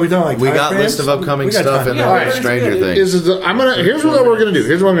 Well, are we done like We time got frames? list of upcoming We got stuff time. and Yeah, then we're there's gonna Stranger do it. Things. Here's what we're gonna do.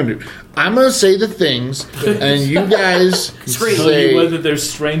 Here's what I'm gonna do. I'm gonna say the things, and you guys Tell you say. whether they're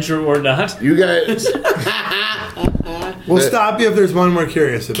stranger or not. You guys, We'll stop you if there's one we're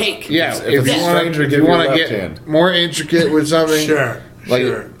curious about. Cake. yeah. If If it's you a want stranger, to, give you your want to left get hand. more intricate with something, Sure. Like,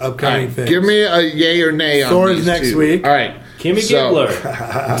 sure. Upcoming right, things. give me a yay or nay on Thor's these next two. week. All right, Kimmy So-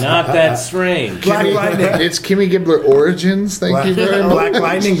 Gibbler. Not that strange. Black Lightning. It's Kimmy Gibbler Origins. Thank you very much. Black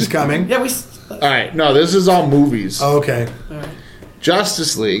Lightning's coming. Yeah, we. All right, no, this is all movies. Oh, okay.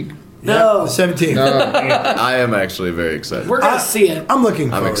 Justice League. No. 17. I am actually very excited. We're going to see it. I'm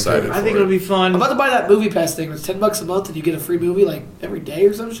looking I'm forward excited. to it. I think it'll be fun. I'm about to buy that movie pass thing. It's $10 a month and you get a free movie like every day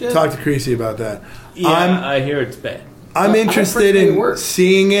or some shit. Talk to Creasy about that. Yeah, I hear it's bad. I'm I interested heard it in works.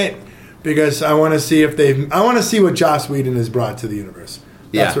 seeing it, because I want to see I want to see what Joss Whedon has brought to the universe.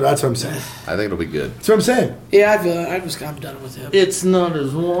 That's what I'm saying. I think it'll be good. That's what I'm saying. Yeah, I feel I'm done with him. It's not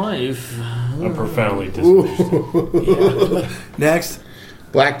his wife. I'm profoundly disillusioned. Next.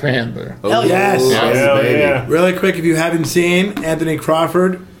 Black Panther. Hell yes. Hell yeah. Really quick, if you haven't seen, Anthony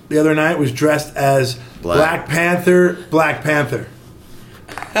Crawford the other night was dressed as Black Panther.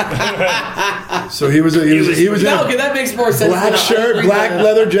 So he was in okay, that makes more sense. black shirt, black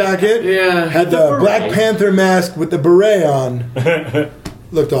leather jacket. Yeah, had the Black Panther mask with the beret on.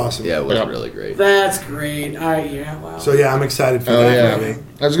 Looked awesome. Yeah, it was really great. That's great. Wow. So yeah, I'm excited for that movie.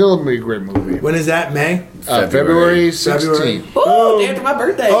 That's gonna be a great movie. When is that? May? February 16th. Oh, day after my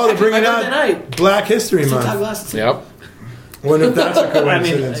birthday. Oh, they're Actually, bringing my birthday out night. Black History TikTok Month. glasses. Yep. Wonder if that's a I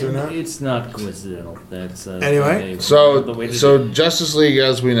coincidence or mean, not. it's not coincidental. That's Anyway, So Justice League,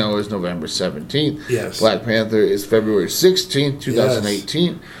 as we know, is November 17th. Yes. Black Panther is February 16th,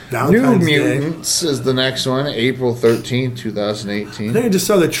 2018. New Valentine's Day. Mutants is the next one, April 13th, 2018. I think I just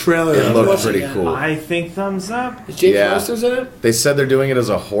saw the trailer. It looked pretty cool. I think thumbs up. Is Jake Foster's in it? They said they're doing it as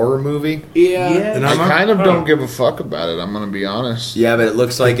a horror movie. Yeah. And I kind of don't give a fuck about it. I'm gonna be honest. Yeah, but it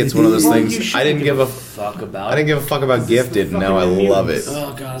looks like it's one of those Well, you things. shouldn't I didn't give a fuck about. I didn't give a fuck about Gifted. Now I love it.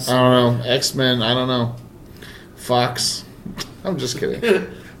 Oh god. I don't know. X-Men. I don't know. Fox. I'm just kidding.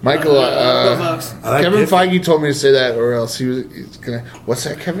 Michael. Fox. Kevin Gifted. Feige told me to say that, or else he's gonna. What's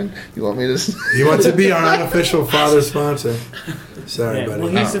that, Kevin? You want me to? He wants to be our unofficial father sponsor. Sorry, Yeah, buddy.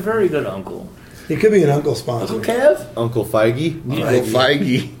 well, he's a very good uncle. He could be an uncle sponsor. Uncle Kev? Uncle Feige. Michael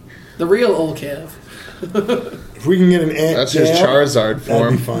Feige. The real old Kev. If we can get an Aunt That's his Jam, Charizard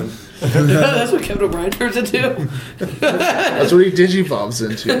that'd be form. fun. That's what Kevin O'Brien turns into. That's what he digibobs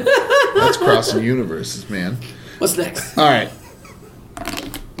into. That's crossing universes, man. What's next? All right.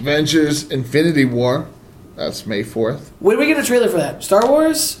 Avengers Infinity War. That's May 4th. When do we get a trailer for that? Star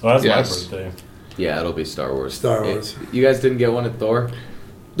Wars? Well, that's Yes. my birthday. Yeah, it'll be Star Wars. Star Wars. You guys didn't get one at Thor?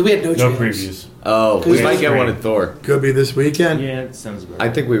 Do we have no No trailers? previews. Oh, we Yeah. might get one at Thor. Could be this weekend. Yeah, it sounds good. I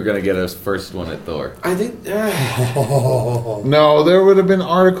think we were gonna get us first one at Thor. I think. No, there would have been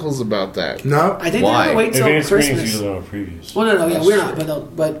articles about that. No? I think Why? they're gonna wait till Advanced screenings Christmas. usually don't have previews. Well, no, yeah, That's we're not, true.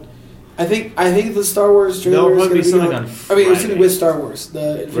 but I think the Star Wars trailer There'll is probably going be to be something on. on I mean, it's going to Friday. be with Star Wars.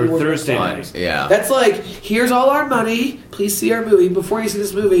 The Infinity For War Thursday Star night. Wars. Yeah. That's like, here's all our money. Please see our movie. Before you see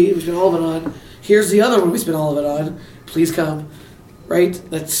this movie, we spent all of it on. Here's the other one we spent all of it on. Please come. Right?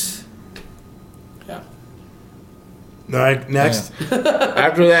 That's. Yeah. All right, next.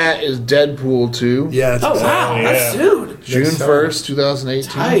 After that is Deadpool 2. Yeah. Oh, wow. yeah. That's soon. June Next 1st, 2018.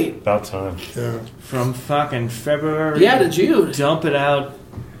 Tight. About time. Yeah. From fucking February. Yeah, to June. Dump it out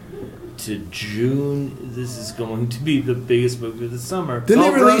to June. This is going to be the biggest movie of the summer. Didn't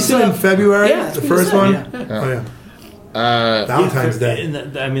All they release it grown in up. February? Yeah, that's the what first you one? said, yeah. Oh, yeah. Valentine's Day.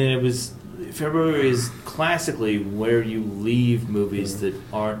 And I mean, it was February is classically where you leave movies that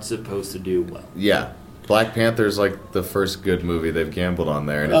aren't supposed to do well. Yeah. Black Panther's like the first good movie they've gambled on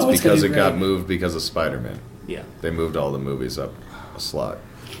there, and Oh, it's it's gonna because be it got great. moved because of Spider-Man. Yeah. They moved all the movies up a slot.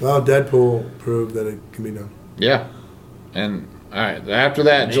 Well, Deadpool proved that it can be done. Yeah. And, alright, after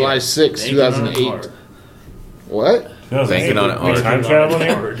that, July 6th, Banking on it 2008. hard. What? Banking on it hard. Time traveling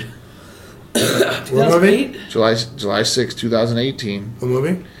here? Hard. What movie? 2008? July 6th, 2018. What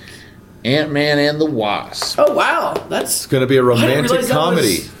movie? Ant-Man and the Wasp. Oh, wow. That's. It's going to be a didn't romantic realize that comedy.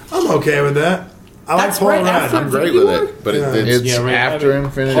 was- I'm okay with that. I like That's Paul right Rudd. after- I'm great with it, but Yeah. it's It's after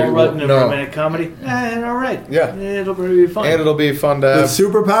Infinity Paul War. Rudd in a No. romantic comedy. All right. Yeah. It'll probably be fun. and it'll be fun to With have.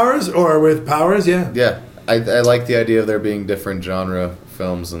 superpowers or with powers? Yeah. Yeah, I like the idea of there being different genre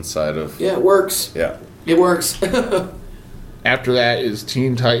films inside of. Yeah, it works. Yeah. It works. After that is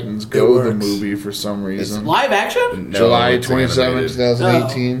Teen Titans Go the works. movie for some reason. Live action? No, July it's 27th, animated.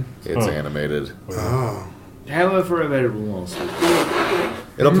 2018. It's animated. Oh. However available also.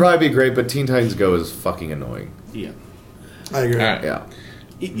 It'll probably be great, but Teen Titans Go is fucking annoying. Yeah. I agree. Alright. Yeah.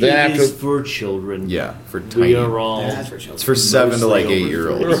 It Then after- is for children. Yeah, for We tiny. are all. Yeah, that's for children. It's for 7 to like Mostly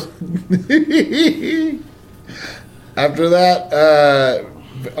 8-year-olds. After that,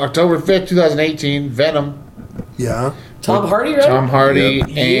 October 5th, 2018, Venom. Yeah. Tom Hardy, right? Tom Hardy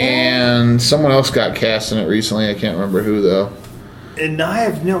Yep. and someone else got cast in it recently. I can't remember who though. And I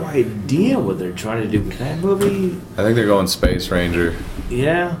have no idea what they're trying to do with that movie. I think they're going Space Ranger.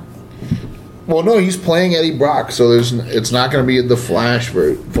 Yeah. Well, no, he's playing Eddie Brock, so it's not going to be the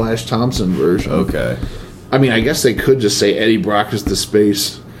Flash Thompson version. Okay. I mean, I guess they could just say Eddie Brock is the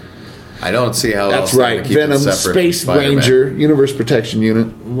space. I don't see how That's else they're right, gonna keep it Venom, separate Space from Spider-Man. Ranger, Universe Protection Unit.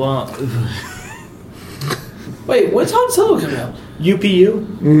 Well, Wait, when's Han Solo coming out?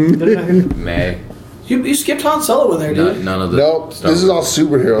 UPU? May. You skipped Han Solo in there, dude. None of the. Nope. Star This is all Wars.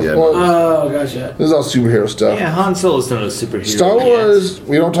 superhero. Yeah, Well, Oh, gotcha. this is all superhero stuff. Yeah, Han Solo's not a superhero. Star Wars.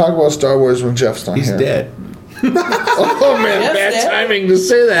 We don't talk about Star Wars when Jeff's not He's here. dead. Oh man, Yes, bad Dad. timing to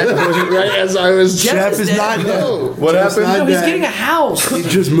say that. Right as I was. Jeff Jeff is dead. not dead. No. What Jeff's happened? not No, he's dead. getting a house. He's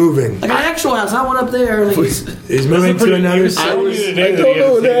just moving. Like an actual house, not one up there. Like He's moving to another I city. was- I I don't don't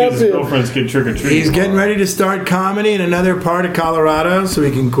know what His happened. girlfriend's kid trick or treat. He's getting ready to start comedy in another part of Colorado, so he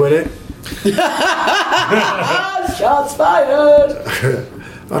can quit it. shots fired.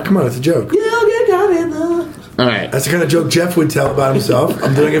 Oh, come on, it's a joke. You get caught in the. All right. That's the kind of joke Jeff would tell about himself.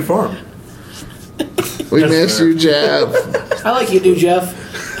 I'm doing it for him. We miss you, Jeff. I like you, do Jeff.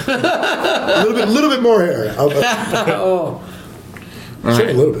 A little bit more hair. Oh, All Shave a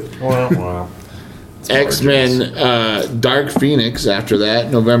right. little bit. Wow. X-Men Dark Phoenix after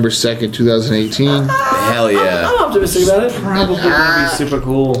that, November 2nd, 2018. Hell yeah. I'm optimistic about it. Probably gonna be super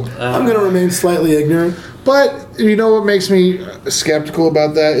cool. I'm going to remain slightly ignorant. But you know what makes me skeptical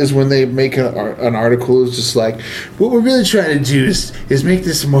about that is when they make an article is just like, what we're really trying to do is make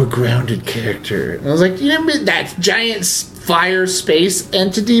this a more grounded character. And I was like, you remember that giant fire space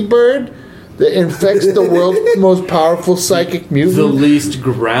entity bird that infects the world's most powerful psychic mutant? the least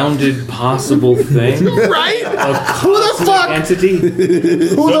grounded possible thing. Right? A Who the fuck? entity.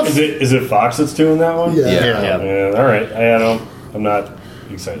 So is it Fox that's doing that one? Yeah. Yeah. All right. I'm not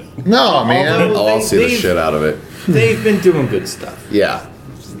excited. No, man. Although I'll see the they've- shit out of it. They've been doing good stuff. Yeah.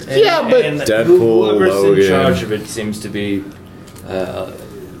 Yeah, but and Deadpool, whoever's Logan. in charge of it seems to be.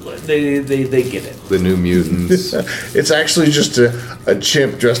 They get it. The New Mutants. It's actually just a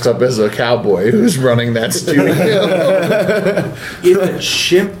chimp dressed up as a cowboy who's running that studio. If a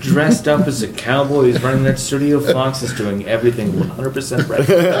chimp dressed up as a cowboy is running that studio, Fox is doing everything 100% right.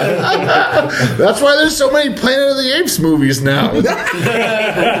 That's why there's so many Planet of the Apes movies now. And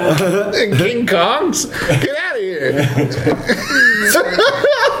King Kongs? Get out of here.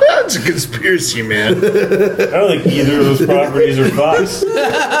 That's a conspiracy, man. I don't think either of those properties are Fox.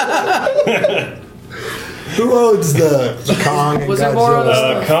 Who owns the Kong and Was there more on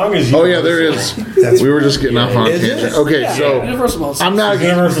Godzilla? Kong is Oh, yeah, there is. We were just getting off on a Is it? tangent. Okay, so Universal owns it. I'm not.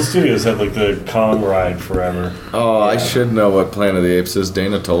 Universal Studios had like the Kong ride forever. Oh, I should know what Planet of the Apes is.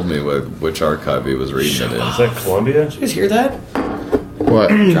 Dana told me which archive he was reading it in. Is that Columbia? Did you guys hear that? What?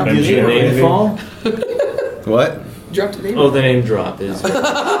 Dropped the MGM name. Rainfall? What? Dropped the name. Oh, the name drop is.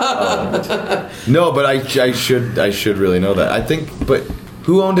 No, but I should really know that. I think, but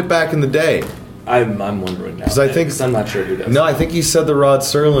who owned it back in the day? I'm wondering now. 'Cause I think- I'm not sure who does. No, I think he said the Rod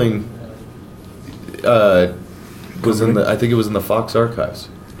Serling was in the. I think it was in the Fox archives.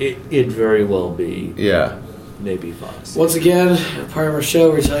 It very well be. Yeah. Maybe Fox. Once again, a part of our show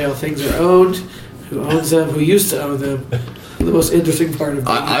where we tell you how things are owned, who owns them, who used to own them. The most interesting part of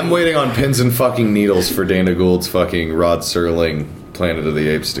I'm waiting on pins and fucking needles for Dana Gould's fucking Rod Serling Planet of the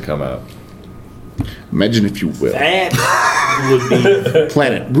Apes to come out. Imagine if you will. That would be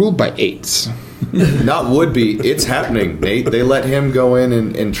Planet ruled by apes. Not would be. It's happening. They let him go in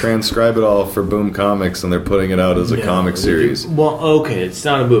and transcribe it all for Boom Comics, and they're putting it out as a comic series. Well, okay, it's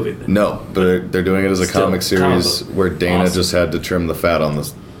not a movie then. No, but they're doing it as a Still, comic series comic book. where Dana Awesome. just had to trim the fat on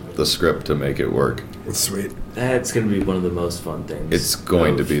the script to make it work. That's sweet. That's going to be one of the most fun things. It's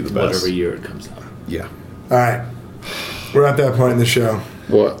going to be the best. Whatever year it comes out. Yeah. All right. We're at that point in the show.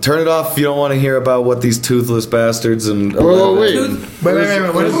 What? Turn it off if you don't want to hear about what these toothless bastards and. Whoa, wait. Wait. What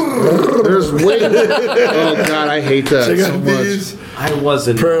is There's way. Oh God, I hate that Check so out much. these I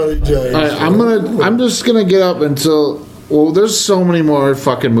wasn't. pearly J's. All right, I'm just gonna get up until. Well, there's so many more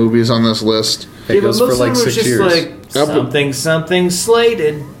fucking movies on this list. It goes for like most of them are 6 just years. like something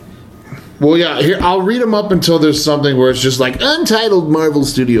slated. Well, yeah, here I'll read them up until there's something where it's just like untitled Marvel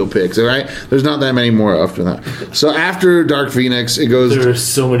Studio picks. All right, there's not that many more after that. So after Dark Phoenix, it goes. There are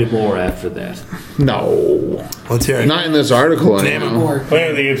so many more after that. No, Let's hear it. not in this article. Name anyhow. More.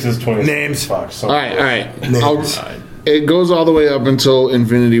 Planet of the Apes is 20 Names. Fox. All right, all right. Names. It goes all the way up until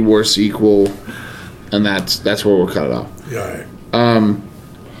Infinity War sequel, and that's where we'll cut it off. Yeah, all right.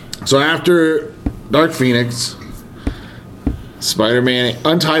 So after Dark Phoenix, Spider-Man,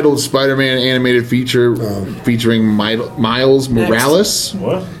 untitled Spider-Man animated feature featuring Miles Morales,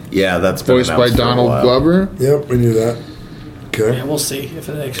 What? Yeah, that's been voiced by announced for a Donald while. Glover. Yep, we knew that. Okay. Yeah, we'll see if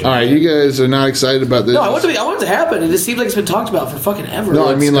it actually. All right, you guys are not excited about this. No, I want it to happen. It just seems like it's been talked about for fucking ever. No,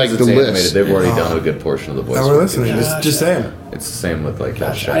 I mean like Because the it's list. animated. They've already done a good portion of the voice. Now we're work. listening. Just saying. It's the same with like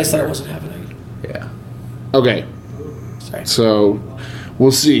that. I just thought it wasn't happening. Yeah. Okay, Sorry. so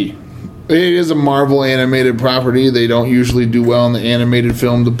we'll see. It is a Marvel animated property. They don't usually do well in the animated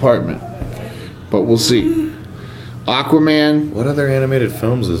film department, but we'll see. Aquaman. What other animated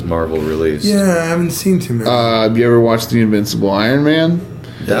films has Marvel released? Yeah, I haven't seen too many. Have you ever watched The Invincible Iron Man?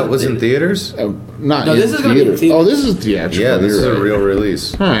 That was in theaters? Not No, in this is gonna be in theaters. theaters. Oh, this is theatrical. Yeah, this is You're a right. real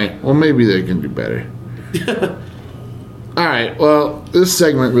release. All right. Well, maybe they can do better. All right. Well, this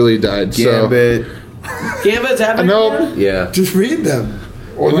segment really died. Gambit. Gambit's happening. Nope. Yeah. Just read them.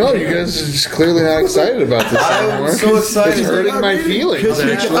 Well, no, you guys are just clearly not excited about this anymore. I'm so excited. It's hurting my feelings,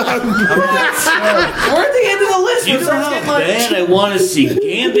 actually. We're at the end of the list. You know how bad I want to see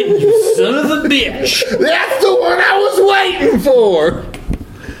Gambit, you son of a bitch. That's the one I was waiting for.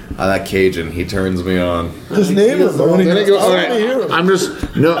 That Cajun, he turns me on. Just name them. I want to Then it goes, all hear right, them. I'm just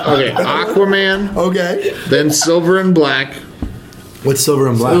okay. Aquaman, Okay. then Silver and Black. What's Silver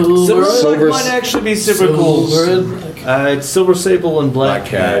and Black? Silver might actually be super cool. It's Silver Sable and Black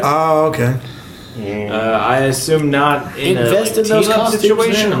Cat. Oh, okay. I assume not in Invest a in those team-up costumes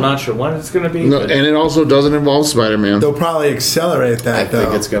situation. now. I'm not sure when it's going to be. No, but- and it also doesn't involve Spider-Man. They'll probably accelerate that. I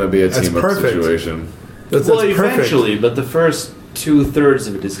think it's going to be a That's team-up perfect. situation. That's well, perfect. eventually, but the first 2/3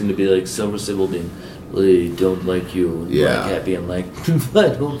 of it is going to be like Silver Sable being, "I don't like you," and Yeah. Black Cat being like, "I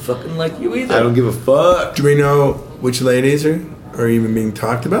don't fucking like you either." I don't give a fuck. Do we know which ladies are even being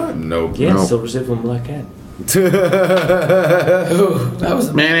talked about? Nope. Yeah, No. Silver Sable and Black Cat. That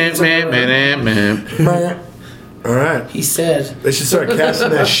was Man. All right. He said. They should start casting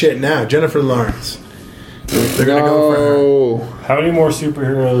that shit now. Jennifer Lawrence. They're going to go for her. No. How many more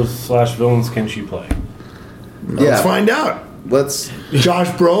superheroes / villains can she play? Let's find out. Let's. Josh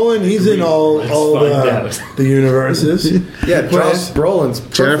Brolin, he's in all find out. the universes. Yeah, Josh Brolin's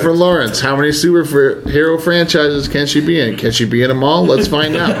perfect. Jennifer Lawrence. How many superhero franchises can she be in? Can she be in them all? Let's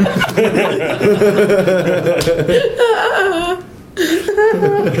find out.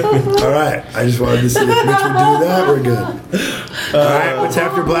 All right. I just wanted to see if Mitch would do that. We're good. All right. What's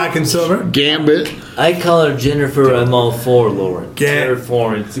after Black and Silver? Gambit. I call her Jennifer. I'm all for Lauren. Jennifer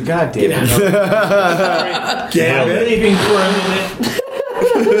Lawrence. God damn it! Gambit. Leaving for a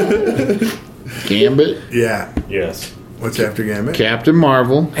minute. Gambit. Yeah. Yes. What's after Gambit? Captain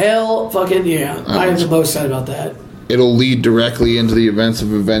Marvel. Hell fucking yeah. I am the most excited about that. It'll lead directly into the events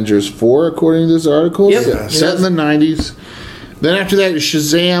of Avengers 4, according to this article. Yep. Yeah. Set in the 90s. Then after that,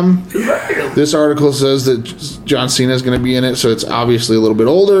 Shazam. This article says that John Cena is going to be in it, so it's obviously a little bit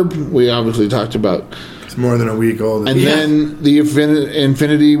older. We obviously talked about. It's more than a week old. And then the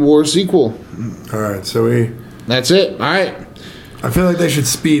Infinity War sequel. All right. So That's it. All right. I feel like they should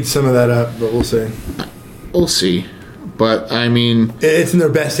speed some of that up, but we'll see. We'll see. But, I mean. It's in their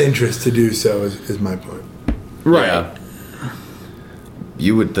best interest to do so, is my point. Right. Yeah.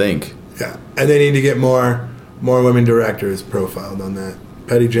 You would think. Yeah. And they need to get more women directors profiled on that.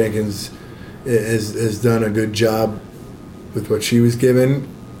 Patty Jenkins has done a good job with what she was given,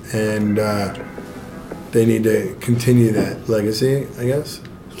 and they need to continue that legacy, I guess.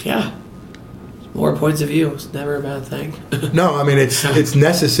 Yeah. More points of view. It's never a bad thing. No, I mean it's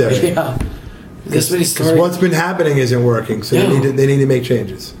necessary. Yeah. This many Because stories. what's been happening isn't working, so Yeah. they need to make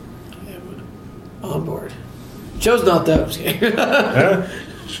changes. On board. Joe's not though. I'm just kidding. Huh?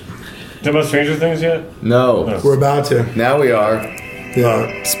 Talk about Stranger Things yet? No. We're about to. Now we are.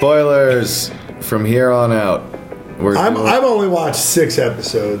 Yeah. Spoilers from here on out. I've only watched 6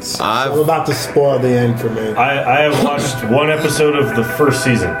 episodes. So I'm about to spoil the end for me. I have watched one episode of the first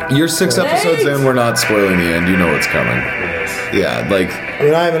season. You're 6 episodes in, we're not spoiling the end. You know what's coming. Yeah, like. I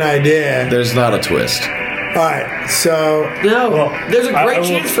mean, I have an idea. There's not a twist. All right, so No, there's a great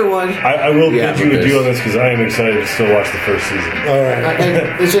chance for one. I will Yeah, get you but a deal on there's- this because I am excited to still watch the first season. All right.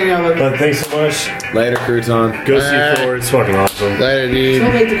 Okay, let's check it out. But thanks so much. Later, Crouton. Go see Thor. It's fucking awesome. Later, dude.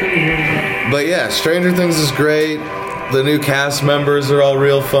 Don't make the community. But yeah, Stranger Things is great. The new cast members are all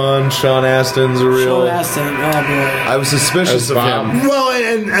real fun. Sean Astin's a real. Sean Astin, oh boy. I was suspicious of him. Well,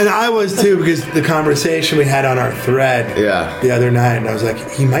 and I was too, because the conversation we had on our thread the other night, and I was like,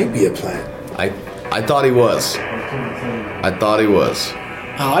 he might be a plant. I thought he was. I thought he was.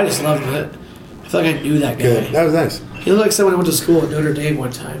 Oh, I just loved it. I feel like I knew that guy. Good. That was nice. He looked like someone who went to school at Notre Dame one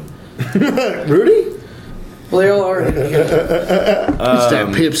time. Rudy? Well, they all are. It's that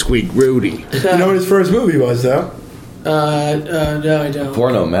pipsqueak Rudy. You know what his first movie was, though? No, I don't.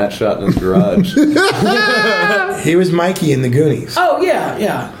 Porno, Matt shot in his garage. He was Mikey in the Goonies. Oh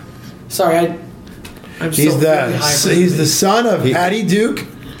yeah. Sorry, I'm He's so very high for he's the son of Patty Duke.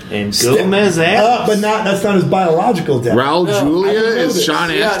 And Gomez Adams. But that's not his biological dad. Raul I Julia didn't know is this. Sean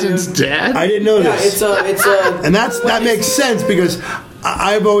Astin's dad? I didn't know Yeah, this. it's a. And that makes sense because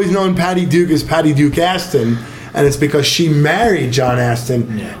I've always known Patty Duke as Patty Duke Aston. and it's because she married John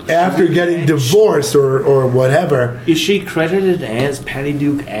Astin after getting divorced or whatever. Is she credited as Patty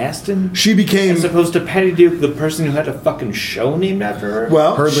Duke Astin? She became, as opposed to Patty Duke, the person who had a fucking show named after her.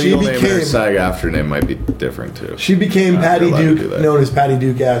 Well, her she legal name and her became SAG after name might be different too. she became Patty allowed to do Duke, that. known as Patty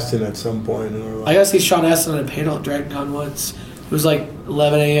Duke Astin at some point in her life. I got to see Sean Astin on a panel at Dragon Con once. It was like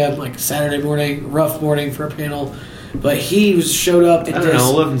 11 a.m., like Saturday morning, rough morning for a panel. But he showed up and I don't know,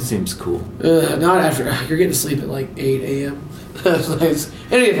 11 seems cool. not after. You're getting to sleep at like 8 a.m. That's nice. In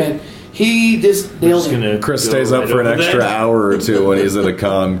any event, he just nailed it. Chris stays up for an extra hour or two when he's at a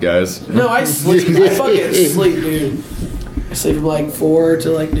con, guys. No, I sleep. I fucking sleep, dude. I sleep from like 4 to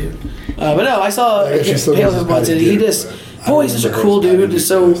like noon. But no, I saw Halo once, and he just, boy, he's such a cool dude. Just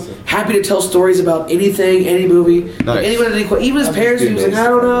so happy to tell stories about anything, any movie, Nice. anyone, even his parents. He was like, I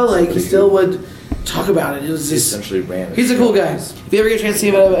don't know, like he still would talk about it. It was just essentially ran. He's a cool guy. If you ever get a chance to see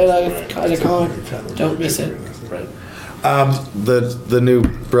him at a con, don't miss it. Right. The new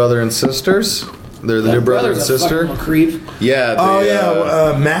brother and sisters. They're the new brother and sister. Creep.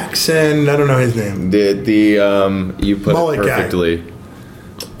 Yeah. Max and I don't know his name. You put Mullet it guy. perfectly.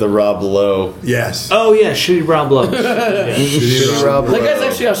 The Rob Lowe. Yes. Oh yeah, shitty Rob Lowe. Shitty Rob That guy's Lowe.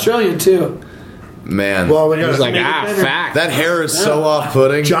 actually Australian too. Man. Well, we got fact. That hair is so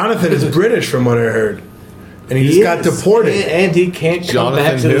off-putting. Jonathan is British, from what I heard, and he just got deported. And he can't come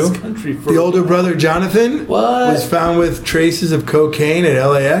back to this country. For The older brother, Jonathan, was found with traces of cocaine at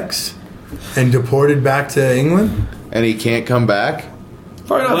LAX and deported back to England. And he can't come back?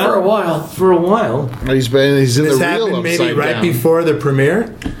 Probably not for a while. For a while. He's in This the real happened maybe upside right down. before the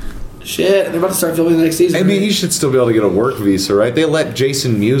premiere. Shit, they're about to start filming the next season. I mean, he should still be able to get a work visa, right? They let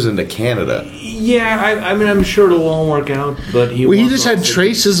Jason Mewes into Canada. Yeah, I mean, I'm sure it'll all work out, but he. Well, he just had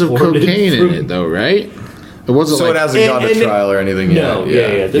traces of cocaine in it, though, right? It wasn't So like it hasn't gone to trial or anything No,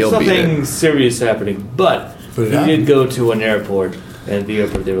 yet. yeah. There's He'll beat it. nothing serious happening, but he it did go to an airport, and at the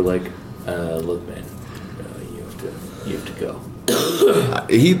airport they were like, "Look, man, you have to go."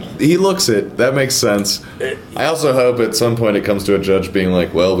 He looks it. That makes sense. I also hope at some point it comes to a judge being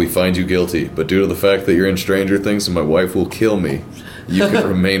like, well, we find you guilty, but due to the fact that you're in Stranger Things and my wife will kill me, you can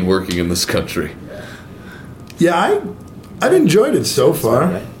remain working in this country. Yeah, I've enjoyed it so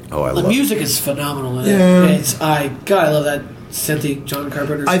far. Oh, I The love music is phenomenal in Yeah. it. I love that synthy John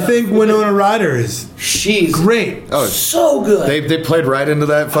Carpenter I stuff. think Winona Ryder is she's great. Oh, so good. They played right into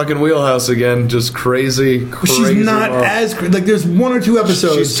that fucking wheelhouse again. Just crazy. She's not well. as like. There's one or two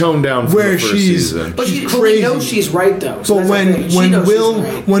episodes She's toned down from where the first she's season. but she's we know she's right though. So But that's the thing. She when knows Will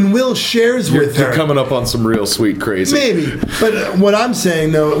she's right. when Will shares with You're her, coming up on some real sweet crazy. maybe. But what I'm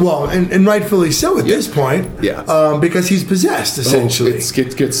saying though, well, and rightfully so at this point, Yeah. because he's possessed essentially.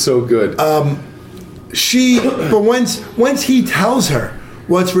 It gets so good. But once he tells her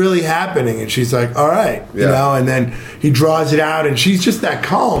what's really happening, and she's like, all right, you Yeah. know, and then he draws it out, and she's just that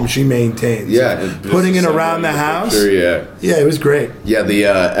calm she maintains. Yeah, putting it just around the assembling house. picture, yeah, it was great. yeah. The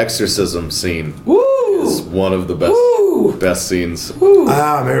exorcism scene is one of the best scenes.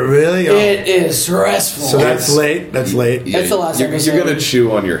 Ah, man, really? Oh. It is stressful. So that's late. That's late. That's the last You're episode. gonna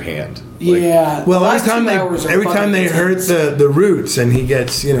chew on your hand. Yeah. Well, Last every 2 hours are time they fucking hurt intense. the roots, and he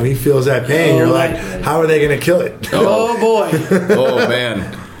gets, he feels that pain. Oh, You're like, right. how are they going to kill it? Oh boy. Oh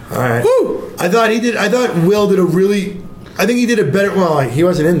man. All right. Woo! I thought Will did a really. I think he did a better. Well, he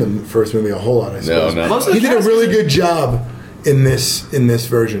wasn't in the first movie a whole lot. I suppose. No. Most of He the did a cast really is- good job in this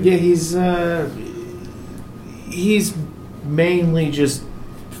version. Yeah, he's mainly just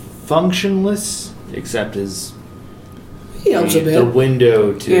functionless, except his He helps a bit. the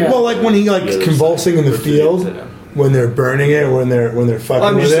window to. Yeah. Well, like when he convulsing in the field when they're burning it, when they're fucking Well,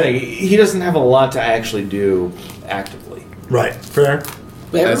 I'm with just it. saying he doesn't have a lot to actually do actively. Right. Fair.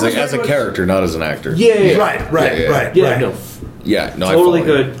 But As everyone's a very much- character, not as an actor. Yeah. Right. Yeah. No. Yeah. No. Totally I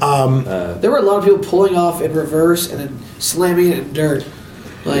follow you. good. There were a lot of people pulling off in reverse and then slamming it in dirt.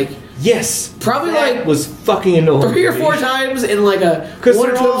 Like, Yes. probably That like was fucking annoying. 3 or 4 times in like a 'Cause 1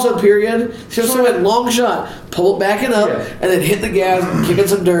 or they're 2 all- episode period. Just went long shot, pull it backing up, and then hit the gas, kicking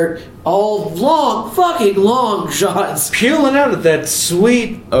some dirt. All fucking long shots. Peeling out at that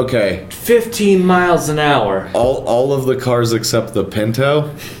sweet Okay. 15 miles an hour. All of the cars except the Pinto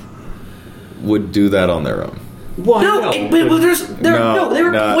would do that on their own. Why? No, they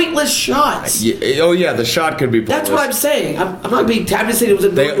were No. pointless shots. Oh yeah, the shot could be pointless. That's what I'm saying. I'm not being tapped to say it was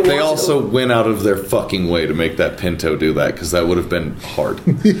annoying to They watch. also went out of their fucking way to make that Pinto do that because that would have been hard.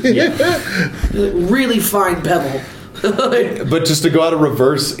 really fine pebble. But just to go out of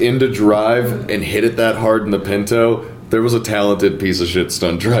reverse into drive and hit it that hard in the Pinto, there was a talented piece of shit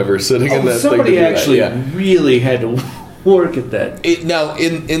stunt driver sitting in that somebody thing. To do actually that. Yeah. really had to work at that. Now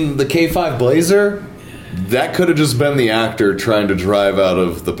in the K5 Blazer, That could have just been the actor trying to drive out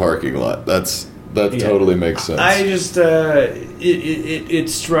of the parking lot. That totally makes sense. I just it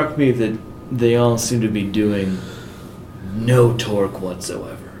struck me that they all seem to be doing no torque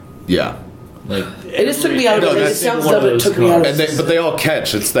whatsoever. Yeah. Like it just took me out of it. It sounds dumb, it took me out of it. But they all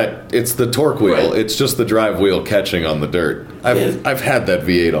catch. It's the torque wheel. Right. It's just the drive wheel catching on the dirt. I've had that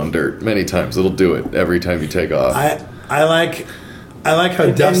V8 on dirt many times. It'll do it every time you take off. I like how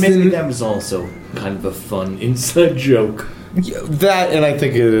Dustin. And maybe that was also kind of a fun inside joke. Yeah, that, and I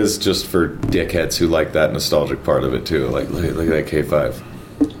think it is just for dickheads who like that nostalgic part of it too. Like look at that K5.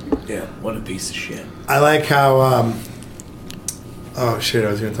 Yeah, what a piece of shit. I like how. Oh shit!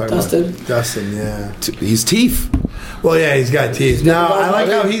 I was going to talk about Dustin. Yeah, he's teeth. Well, yeah, he's got teeth. Now I like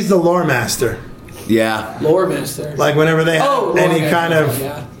how he's the lore master. Yeah, lore master. Like whenever they have any kind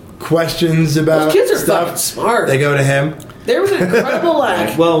of questions about those kids are stuff, fucking smart. They go to him. There was an incredible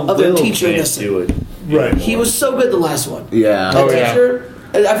lack of their teacher in this. Do it. Right. He was so good the last one. Yeah. That teacher.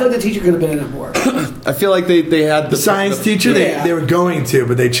 I feel like the teacher could have been in it more. I feel like they had the science teacher. They were going to,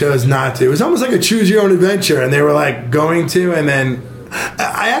 but they chose not to. It was almost like a choose your own adventure, and they were like going to, and then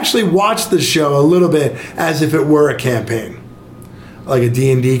I actually watched the show a little bit as if it were a campaign, like a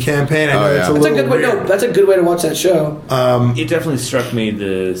D&D campaign. I know it's a good way. No, that's a good way to watch that show. It definitely struck me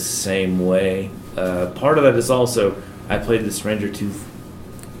the same way. Part of that is also I played the Stranger 2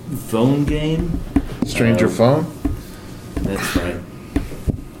 phone game. Stranger Phone. That's right.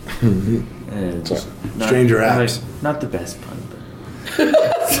 And Stranger Apps. Not the best pun, but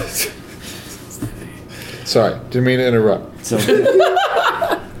sorry, didn't mean to interrupt. So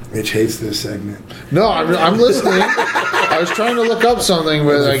Mitch hates this segment. No, I'm listening. I was trying to look up something,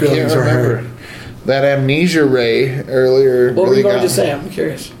 but I can't remember. That amnesia ray earlier. What were you going to say? I'm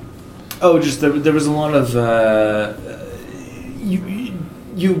curious. Oh, just there was a lot of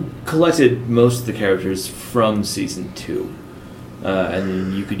you collected most of the characters from season 2, and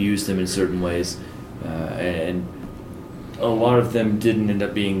then you could use them in certain ways, and a lot of them didn't end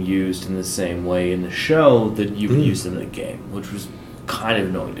up being used in the same way in the show that you would use them in the game, which was kind of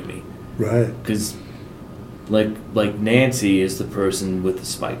annoying to me. Right. Because, like Nancy is the person with the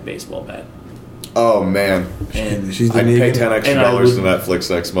spiked baseball bat. Oh man, and I'd pay $10 extra to Netflix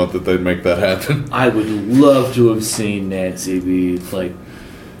next month if they'd make that happen. I would love to have seen Nancy be like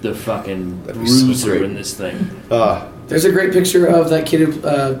the fucking bruiser in this thing. There's a great picture of that kid who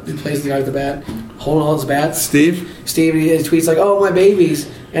plays the guy with the bat, holding all his bats. Steve, he tweets like, "Oh, my babies,"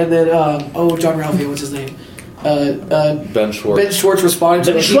 and then John Ralphie, what's his name? Ben Schwartz. Ben Schwartz responded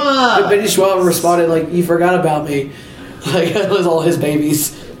to Benny Schwab responded like, "You forgot about me." Like it was all his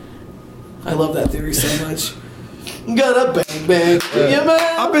babies. I love that theory so much. Got a bang bang. Yeah,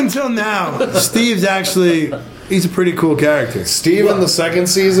 man. Up until now, Steve's he's a pretty cool character. Steve in the second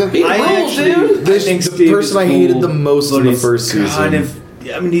season, dude. The person I hated the most in the first season.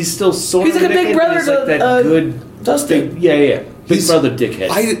 He's still sort of. He's like a big brother to that good Dustin. Big brother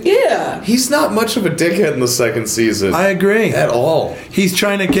dickhead. He's not much of a dickhead in the second season. I agree at all. He's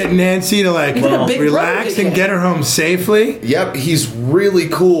trying to get Nancy to relax and get her home safely. Yep, he's really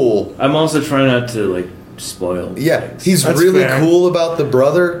cool. I'm also trying not to spoil. Yeah, he's really cool about the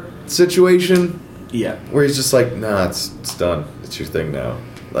brother situation. Yeah, where he's just like, nah, it's done. It's your thing now.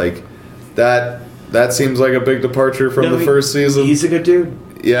 Like that seems like a big departure from the first season. He's a good dude.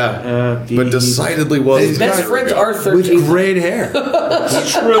 Yeah, but decidedly was. His best friends are 13 with great hair.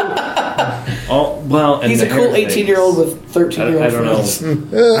 It's true. He's a cool 18-year-old with 13-year-old friends.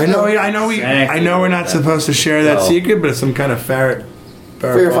 I know we're not supposed to share that secret, but it's some kind of ferret.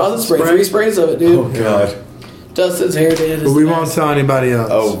 For your father's spray. 3 sprays of it, dude. Oh god. Dustin's hair did. But we won't tell anybody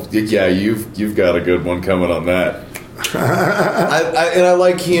else. Oh yeah, you've got a good one coming on that. I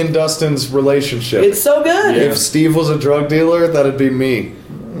like he and Dustin's relationship. It's so good. If Steve was a drug dealer, that'd be me.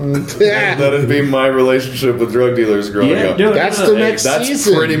 That'd be my relationship with drug dealers growing up. That's the next season.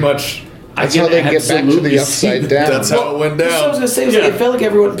 That's pretty much. That's how they get back to the upside down. That's how it went down. What I was gonna say was it felt like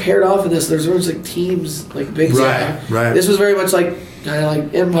everyone paired off in this. There's always teams, big. Right. This was very much kind of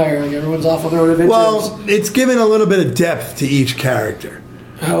like Empire. Everyone's off on their own adventures. Well, it's given a little bit of depth to each character.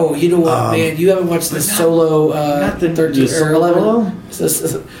 Oh, you know what, man? You haven't watched the Solo 13 or 11.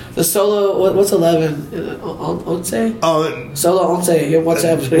 The Solo. What's 11? Once? Oh, Solo Once. You haven't watched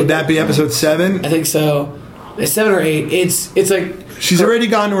that episode? Would that be episode 7? I think so. It's 7 or 8. It's like She's already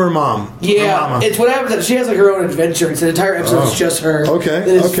gone to her mom. Yeah, Her mama. it's what happens that she has like her own adventure. It's an entire episode. It's just her. Okay, That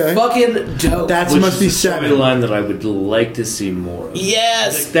is okay. fucking dope. That Which must be is a 7. storyline that I would like to see more of.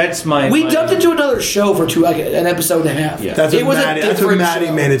 Yes, Like, that's my. we my- jumped into another show for an episode and a half. Yeah. That's it what was Maddie, a that's what different Maddie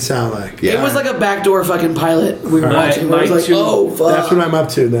show. made it sound like. It was like a backdoor fucking pilot we were My- watching. Where my it was like, two- oh fuck. That's what I'm up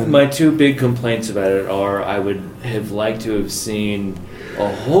to then. My two big complaints about it are I would have liked to have seen a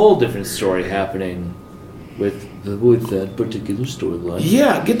whole different story happening with that particular storyline.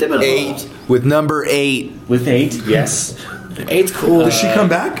 Yeah, get them involved. With number 8. With 8, yes. 8's cool. Does she come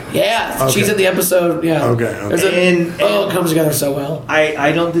back? Yeah, Okay. she's in the episode. Yeah. Okay. There's it comes together so well.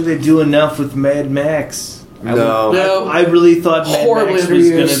 I don't think they do enough with Mad Max. No. I really thought Mad Horribly Max was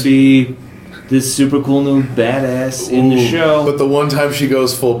going underused. to be this super cool new badass in the show. But the one time she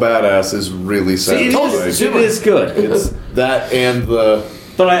goes full badass is really See, satisfying. it is good. It's that and the.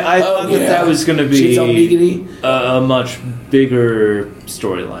 But I thought that was going to She's all be meagany. a much bigger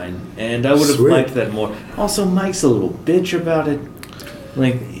storyline, and I would have Sweet. liked that more. Also, Mike's a little bitch about it.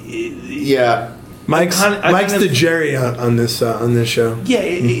 Like, Yeah. Mike's I Mike's kind the of- Jerry on this show. yeah,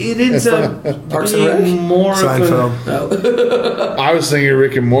 it ends up Parks and Rec? being more Seinfeld. of a. I was thinking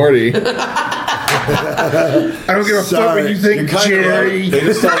Rick and Morty. I don't give a fuck what you think, Jerry. They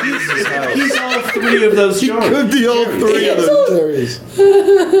just don't use his house. He's all 3 of those shows. Could be all 3 of those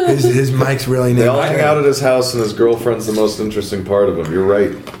Jerrys. His Mike's really They named all hang Jerry. out at his house, and his girlfriend's the most interesting part of him. You're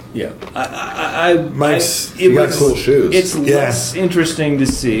right. Yeah, Mike's- He got cool shoes. It's less interesting to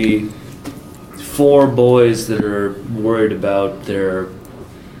see 4 boys that are worried about their,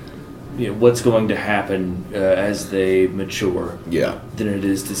 what's going to happen as they mature. Yeah. Than it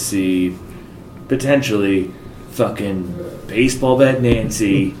is to see potentially fucking baseball bat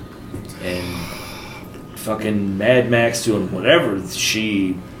Nancy and fucking Mad Max doing whatever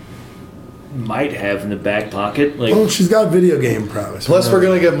she might have in the back pocket. Like, Well, she's got video game prowess. Plus, we're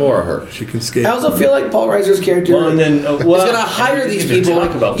gonna get more of her. She can skate. I also feel like Paul Reiser's character Well, and then, is going to hire these people.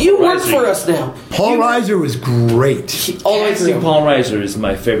 Talk about You Paul work Reiser. for us now. Paul Reiser was great. All the way Casting through. Paul Reiser is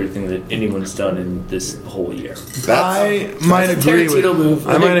my favorite thing that anyone's done in this whole year. I might That's a agree with. Tarantino move.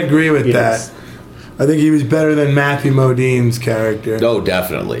 I might agree with Yes. that. I think he was better than Matthew Modine's character. No,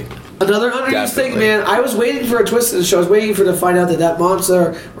 definitely. Another underused thing, Definitely. man. I was waiting for a twist in the show. I was waiting to find out that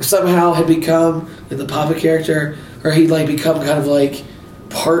monster or somehow had become the Papa character, or he'd become kind of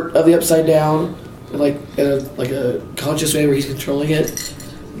part of the Upside Down, in a conscious way where he's controlling it.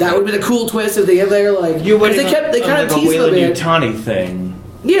 That would have been a cool twist if they had there they kind of teased the him, man. Yutani thing.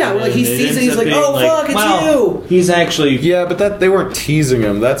 Yeah, And he it sees ends it. He's up like, being "Oh fuck, it's wow, you." He's actually Yeah, but that they weren't teasing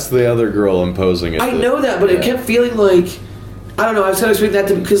him. That's the other girl imposing it. I know that, but it kept feeling like I don't know. I was kind of expecting that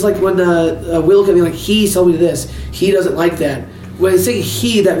to because when Will kept being he told me this, he doesn't like that. When I say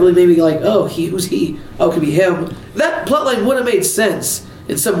he, that really made me oh, who's he? Oh, it could be him. That plotline would have made sense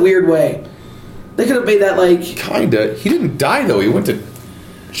in some weird way. They could have made that Kinda. He didn't die though. He went to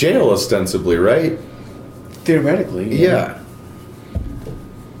jail ostensibly, right? theoretically. Yeah.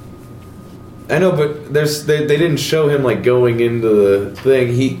 I know, but they didn't show him going into the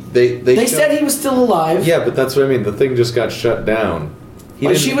thing. They said he was still alive. Yeah, but that's what I mean. The thing just got shut down.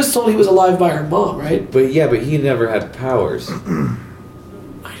 But she was told he was alive by her mom, right? But he never had powers.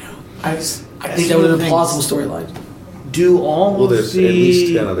 I think that would have been a plausible storyline. Do all Well, of there's the at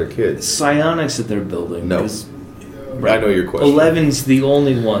least 10 other kids. psionics that they're building? No. 'Cause I know your question. 11's the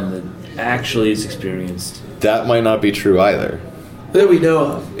only one that actually is experienced. That might not be true either. That we know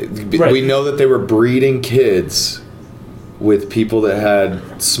of. Right. We know that they were breeding kids with people that had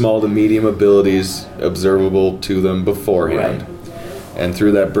small to medium abilities observable to them beforehand. And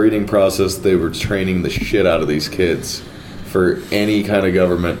through that breeding process, they were training the shit out of these kids for any kind of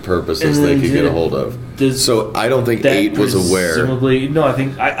government purposes And they then could get a hold of. So I don't think That 8 was aware. presumably- No,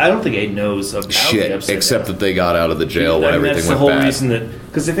 I don't think 8 knows about the Shit, Upside except Down. that they got out of the jail when I mean, everything that's went the whole bad. reason that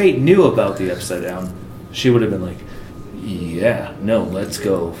because if 8 knew about the Upside Down, she would have been like, "Yeah, no, let's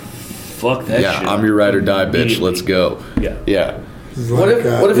go, fuck that Yeah, shit." I'm your ride or die, bitch. Immediately. Let's go. Yeah. Yeah. What if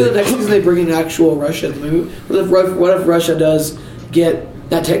in the next season they bring in actual Russia in the movie? What if Russia does get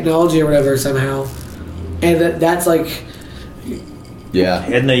that technology or whatever somehow, and that's Yeah.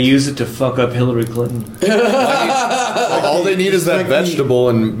 And they use it to fuck up Hillary Clinton. All they need is that vegetable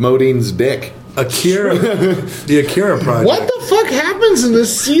and Modine's dick. Akira, the Akira project. What the fuck happens in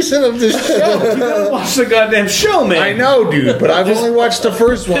this season of this show? You gotta watch the goddamn show, man. I know, dude, but I've only watched the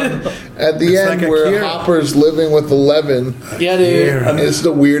first one. At the end, where Akira. Hopper's living with 11. Yeah, dude. And it's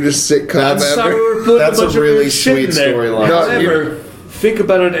the weirdest sitcom That's- ever. That's a really sweet storyline. No, However, think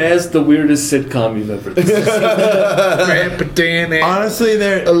about it as the weirdest sitcom you've ever seen. Honestly,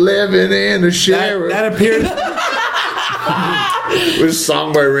 there 11 and a sheriff. that appears. With a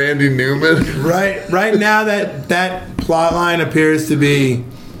song by Randy Newman. Right now, that plot line appears to be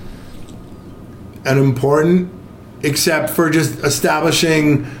unimportant, except for just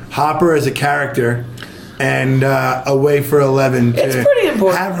establishing Hopper as a character and a way for Eleven to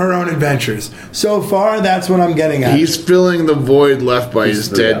have her own adventures. So far, that's what I'm getting at. He's filling the void left by his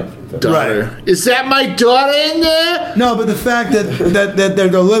dead daughter. Right. Is that my daughter in there? No, but the fact that they're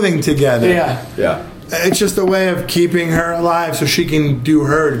living together. Yeah. It's just a way of keeping her alive so she can do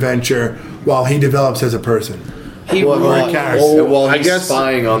her adventure while he develops as a person. While he's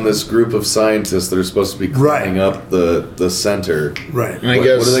spying on this group of scientists that are supposed to be cleaning up the center. Right. And I What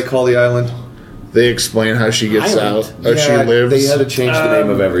guess do they call the island? They explain how she gets out, how she lives. They had to change the name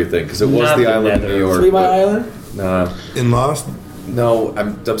of everything because it was the island of New York. 3 Mile Island? Nah. In Lost? No,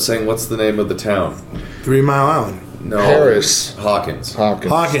 I'm saying what's the name of the town? 3 Mile Island. No. Paris. Hawkins.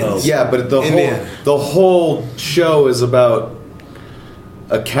 Hawkins. Yeah, but India. the whole show is about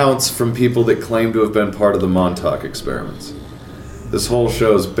accounts from people that claim to have been part of the Montauk experiments. This whole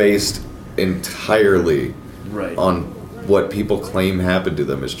show is based entirely on what people claim happened to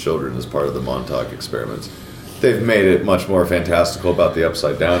them as children as part of the Montauk experiments. They've made it much more fantastical about the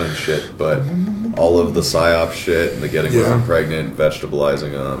upside down and shit, but all of the psyop shit and the getting women pregnant,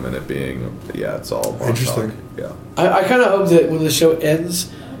 vegetabilizing them, and it being, it's all Montauk. Interesting. Yeah. I kind of hope that when the show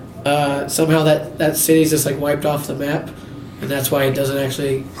ends, somehow that city's just like wiped off the map, and that's why it doesn't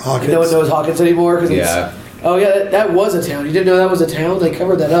actually. Hawkins. No one knows Hawkins anymore because Yeah. that was a town. You didn't know that was a town. They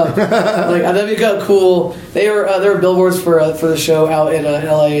covered that up. Like that'd be kind of cool. There were billboards for the show out in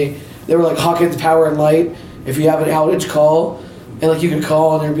L.A. They were like Hawkins Power and Light. If you have an outage, call, and like you could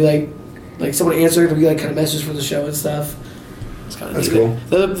call and there'd be like someone answering. There'd be like kind of messages for the show and stuff. It's kind of That's neat. cool.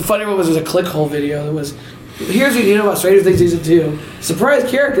 The funny one was there was a clickhole video that was. Here's what you know about Stranger Things Season 2. Surprise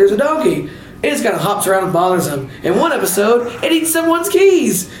character is a donkey. It just kind of hops around and bothers them. In one episode, it eats someone's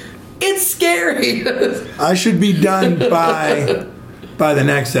keys. It's scary. I should be done by the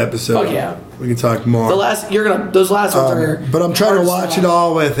next episode. Oh, yeah. We can talk more. Those last ones are. But I'm trying to watch it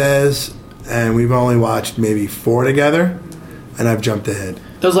all with Ez, and we've only watched maybe 4 together, and I've jumped ahead.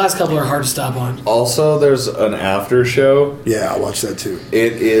 Those last couple are hard to stop on. Also, there's an after show. Yeah, I'll watch that too.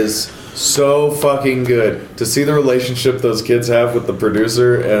 It is so fucking good. To see the relationship those kids have with the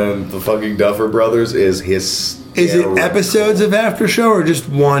producer and the fucking Duffer Brothers is hysterical. Is it episodes of After Show or just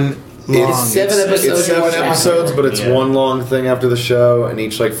one long? It's 7 episodes. It's 7 episodes, but it's one long thing after the show, and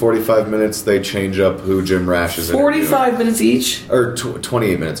each 45 minutes they change up who Jim Rash is interviewing. 45 minutes each? Or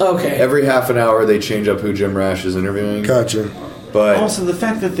 28 minutes. Okay. Every half an hour they change up who Jim Rash is interviewing. Gotcha. But also the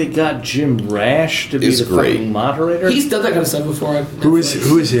fact that they got Jim Rash to be is the great. fucking moderator. He's done that kind of stuff before. Who is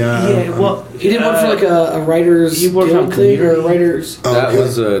he? Yeah, well, he did one for like a writers. He worked on thing or writers. that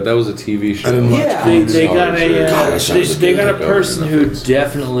was a TV show. I didn't watch Yeah. They got they a person who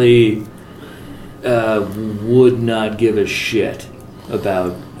definitely would not give a shit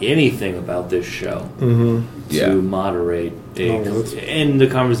about anything about this show to moderate and the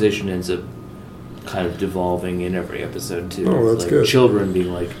conversation ends up kind of devolving in every episode too. Oh, that's like good. Children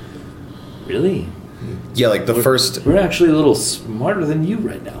being like, really? Yeah, like the first We're actually a little smarter than you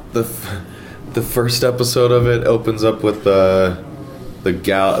right now. the first episode of it opens up with the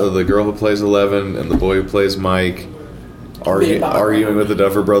girl who plays 11 and the boy who plays Mike arguing with the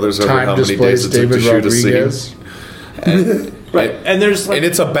Duffer Brothers over Time how many displays days it took to David shoot a Rodriguez. scene. And, Right, and there's like, and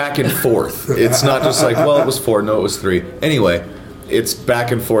it's a back and forth. It's not just like, well, it was 4, no, it was 3. Anyway, it's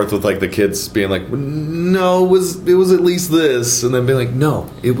back and forth with like the kids being like, no, it was at least this, and then being like, no,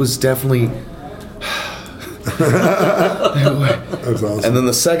 it was definitely. That's awesome. And then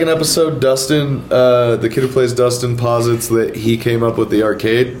the second episode, Dustin, the kid who plays Dustin, posits that he came up with the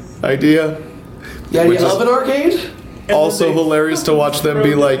arcade idea. Yeah, which you is love an arcade? Also hilarious to watch them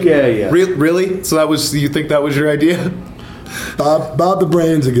be like, Yeah. Really? So you think that was your idea? Bob the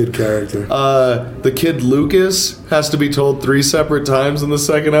Brain's a good character. The kid Lucas has to be told 3 separate times in the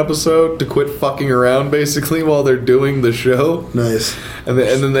second episode to quit fucking around, basically, while they're doing the show. Nice. And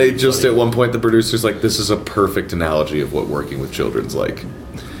then they just, at one point, the producer's like, this is a perfect analogy of what working with children's like.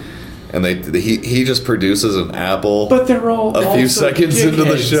 And he just produces an apple but they're all a few also seconds into the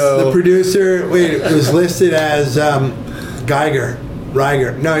dickheads. show. The producer, was listed as Riker.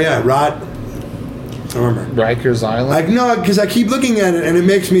 No, yeah, Rod. I remember. Rikers Island? Like, no, because I keep looking at it and it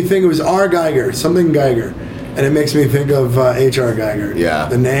makes me think it was R. Geiger, something Geiger. And it makes me think of H.R. Geiger. Yeah.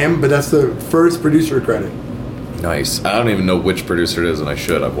 The name, but that's the first producer credit. Nice. I don't even know which producer it is, and I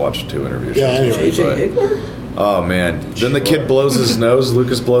should. I've watched 2 interviews. Yeah, anyway. J.J. Hickler? Oh, man. Then the kid blows his nose.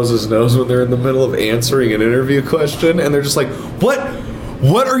 Lucas blows his nose when they're in the middle of answering an interview question, and they're just like, What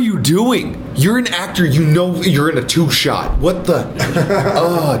What are you doing? You're an actor. You know you're in a 2-shot. What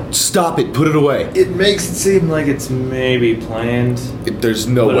the? Stop it. Put it away. It makes it seem like it's maybe planned. There's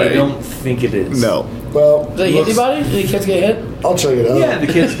no but way. I don't think it is. No. Well, Did they hit anybody? Did the kids get hit? I'll check it out. Yeah, the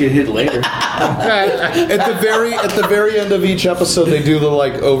kids get hit later. At the very end of each episode, they do the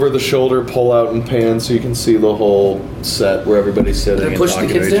like over the shoulder pull out and pan, so you can see the whole set where everybody's sitting and push the talking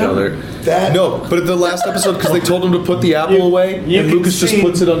to kids each down? other. No, but at the last episode, because they told him to put the apple away, and can Lucas just see-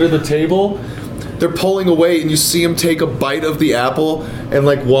 puts it under the table. They're pulling away, and you see him take a bite of the apple, and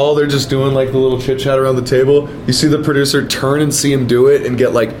like while they're just doing like the little chit chat around the table, you see the producer turn and see him do it and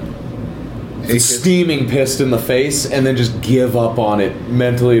get like steaming pissed in the face, and then just give up on it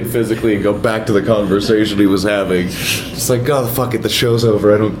mentally and physically and go back to the conversation he was having. Just like, oh fuck it, the show's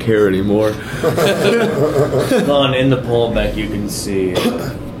over. I don't care anymore. On in the pullback, you can see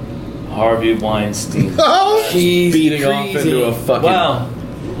Harvey Weinstein. He's Beating off crazy. into a fucking. Wow.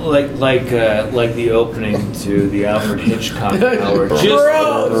 Like the opening to the Alfred Hitchcock hour. Just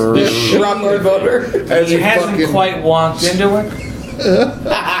Gross. Rockwood voter. he hasn't quite walked into it.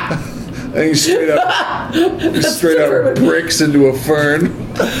 And he straight up bricks into a fern.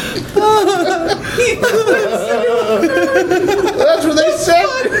 That's what they said.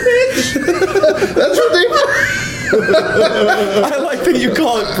 That's what they. I like that you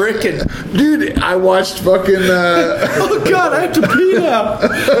call it bricking. Dude, I watched fucking Oh god, I have to pee now.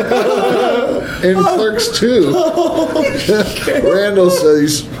 in Clerks 2. Randall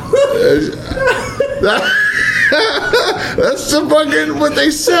says that's the fucking what they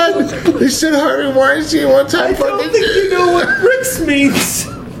said. They said Harvey Weinstein one time. I don't think you know what bricks means.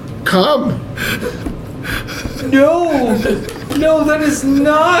 Come. No, that is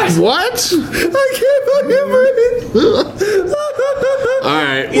not. What? I can't fucking breathe.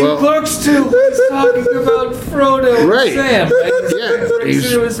 Alright, In well. Clerks 2, he's talking about Frodo Right. and Sam. Right? Yeah, Bricks he's-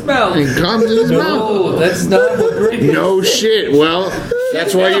 into his mouth. It comes in his mouth. No, that's not what brick is. No shit. Well,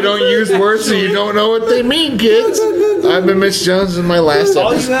 that's why you don't use words so you don't know what they mean, kids. I've been Mitch Jones in my last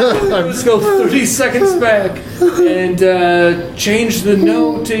All you have to do episode. is go 30 seconds back and change the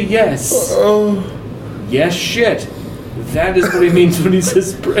no to yes. Yes, shit. That is what he means when he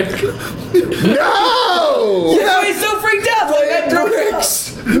says brick. No! Yeah, he's so freaked out. Like, I threw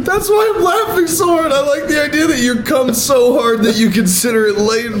Bricks. That's why I'm laughing so hard. I like the idea that you come so hard that you consider it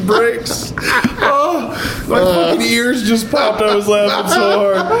laying bricks. Oh, my fucking ears just popped. I was laughing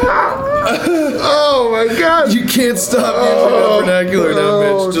so hard. Oh my god! You can't stop using that vernacular now,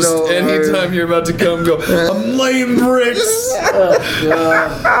 Mitch. Just no, anytime you're about to come, go, I'm laying bricks.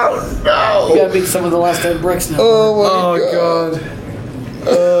 Oh no! You gotta beat some of the last 10 bricks now. Oh, God.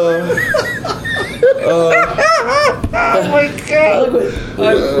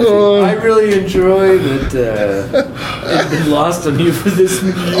 I really enjoy that it's been lost on you for this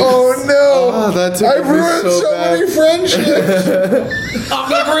movie. Oh no! Oh, that took I me ruined so bad. many friendships.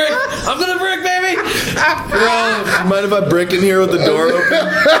 I'm gonna brick, baby. Mind if I brick in here with the door open?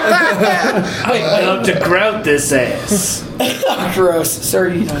 I want to grout this ass. Gross. Sir,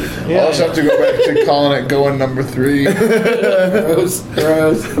 you don't. I also have to go back to calling it going number 3.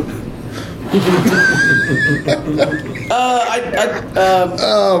 Gross.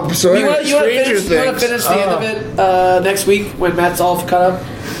 So You want anyway, to Stranger finish Things the end of it next week when Matt's all caught up?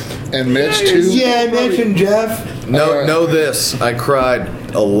 and Mitch too. Yeah, Mitch and Jeff. Know this. I cried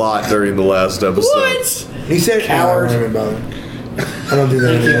a lot during the last episode. What? He said, Coward. Don't worry about it. I don't do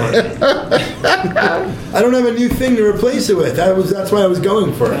that anymore. I don't have a new thing to replace it with. That's why I was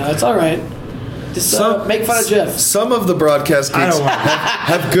going for it. That's all right. Just make fun of Jeff. Some of the broadcast I geeks don't want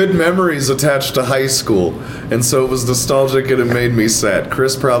have good memories attached to high school, and so it was nostalgic and it made me sad.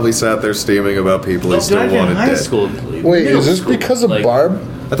 Chris probably sat there steaming about people he still Back in wanted high dead. school. Wait, is this because of Like- Barb?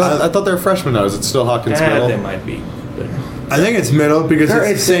 I thought they were freshmen now. Is it still Hawkins They Middle? might be. But I think it's middle because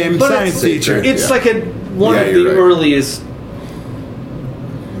it's the same but science teacher. It's like one Yeah, of the you're right. earliest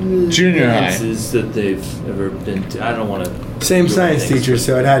Junior high. dances that they've ever been to. I don't want to. Same science teacher,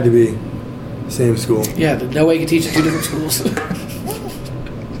 so it had to be same school. Yeah, no way you can teach at 2 different schools.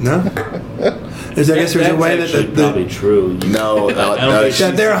 No? I guess there's a way that actually probably true. No,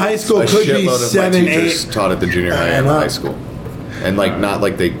 that their high school a could be shitload of 7, my 8. teachers taught at the junior high and high school. And like not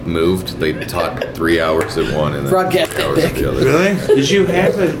like they moved, they taught 3 hours at one and then Broadcast 3 hours at the other. Really? Did you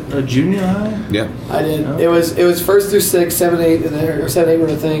have a junior high? Yeah. I did. It was 1st through 6, 7, 8, and then or 7, 8 were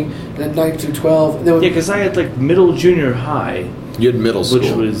a thing, and then 9 through 12. And then Yeah, because I had like middle junior high. You had middle school,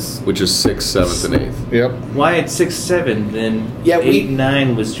 Which is 6th, 7th, and 8th. Yep. Why at 6, 7? Then Yeah, 8,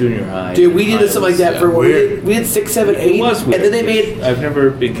 9 was junior high. dude, we did something like that for weird. we did 6, 7, 8, It was weird. and then they made. I've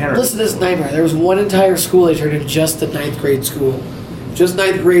never encountered. Listen to this nightmare. There was one entire school they turned into just the 9th grade school. Just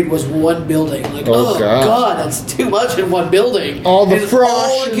 9th grade was one building. Like, Oh, oh, God. God, that's too much in one building. All the And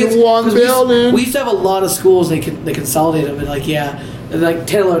frosh the in kids- one 'cause building. We used to have a lot of schools. They consolidated them, and like, yeah, and like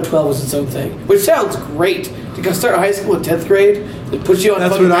 10, 11, 12 was its own thing, which sounds great. To start high school in 10th grade, it puts you on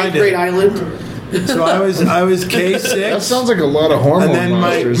That's fucking what I 9th did. grade island. So I was K6. That sounds like a lot of hormone And then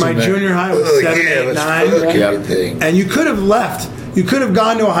monsters my in there. junior high was 7, 8, 9. Yep. And you could have left. You could have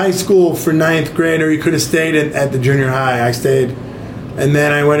gone to a high school for 9th grade, or you could have stayed at the junior high. I stayed. And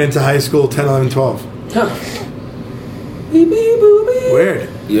then I went into high school 10, 11, 12. Huh. Beep, beep, boop, beep. Weird.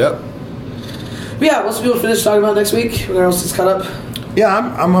 Yep. But yeah, once we finish talking about next week, what else is cut up? Yeah,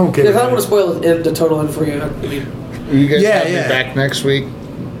 I'm okay. Because with I don't want that. to spoil the total end for you. I mean, You guys Yeah, have me yeah. back next week?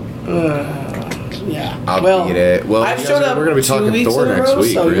 yeah. I'll well, beat it. Well, I've you showed guys are- up we're gonna be 2 talking weeks Thor in a next row,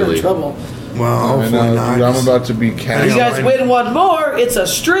 week, so you're really. in trouble. Well, I hopefully know, not. dude, I'm about to be If catching. you guys win one more, it's a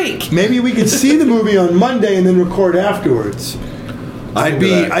streak. Maybe we could see the movie on Monday and then record afterwards. I'd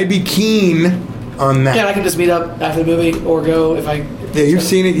be keen on that. Yeah, and I can just meet up after the movie or go if I. Yeah, you've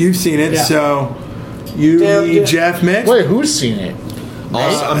seen it. You've seen it. Yeah. So you, Damn, me, yeah. Jeff, Mitch. Wait, who's seen it?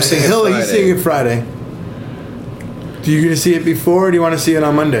 I'm seeing it Hill, Friday. he's seeing it Friday. Do you going to see it before, or do you want to see it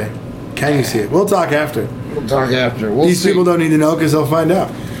on Monday? Can you see it? We'll talk after. We'll talk after. We'll These see. people don't need to know because they'll find out.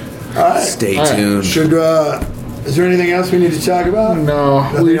 All right. Stay All right. tuned. Should is there anything else we need to talk about? No,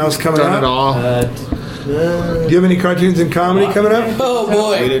 Nothing we've else coming done up? it all. Do you have any cartoons and comedy coming up? Oh We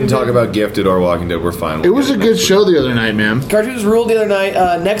boy, didn't talk about Gifted or Walking Dead. We're fine. It was a good show the other night, man. cartoons ruled the other night.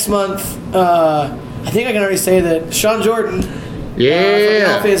 Next month, I think I can already say that Sean Jordan, from the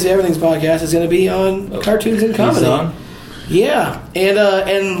Yeah. All Fantasy Everything's podcast, is going to be on cartoons and comedy. on? Yeah,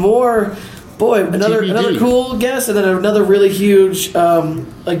 and more. Boy, another TBD. cool guest, and then another really huge,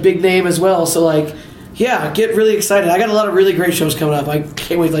 like big name as well. So like, yeah, get really excited. I got a lot of really great shows coming up. I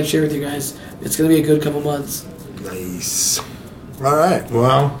can't wait to like share with you guys. It's gonna be a good couple months. Nice. All right.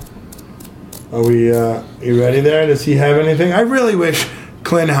 Well, are we? You ready there? Does he have anything? I really wish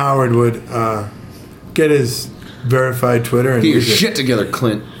Clint Howard would get his verified Twitter and Get your use it. shit together,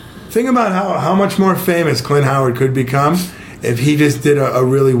 Clint. Think about how much more famous Clint Howard could become if he just did a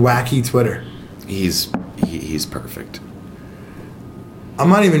really wacky Twitter. He's perfect. I'm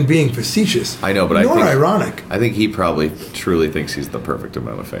not even being facetious. I know, but I nor think ironic. I think he probably truly thinks he's the perfect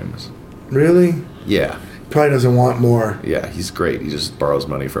amount of famous. Really? Yeah. Probably doesn't want more. Yeah, he's great. He just borrows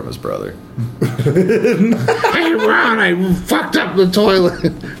money from his brother. Hey, Ron, I fucked up the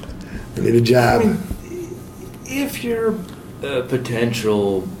toilet. I need a job. If you're a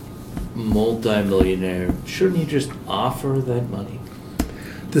potential multi-millionaire, shouldn't you just offer that money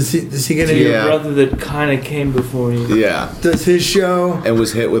Does he get to any? your Yeah. brother that kind of came before you? Yeah. Does his show? And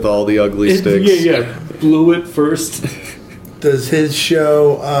was hit with all the ugly sticks. Yeah, blew it first. Does his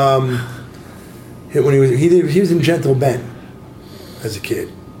show hit when he was in Gentle Ben as a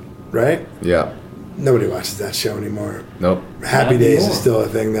kid, right? Yeah. Nobody watches that show anymore. Nope. Happy Not Days anymore. is still a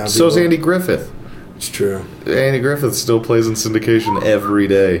thing now. So's People- Andy Griffith. It's true. Andy Griffith still plays in syndication every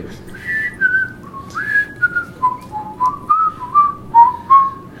day.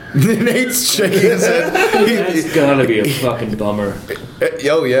 Nate's shaking his head. That's gotta be a fucking bummer.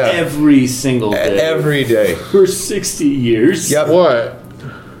 Oh yeah. Every single day. Every day. For 60 years. Yep. What?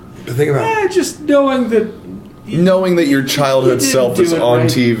 But think about it. Just knowing that. Knowing that your childhood You didn't self do is it on right.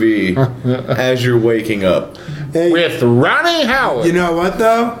 TV as you're waking up. Hey, With Ronnie Howard. you know what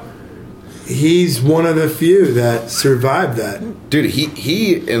though? He's one of the few that survived that. Dude,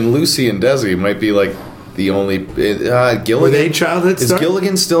 he and Lucy and Desi might be like the only Gilligan. Were they childhood Is stars?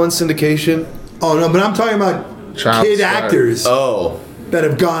 Gilligan still in syndication? Oh no, but I'm talking about Child kid star. actors Oh, that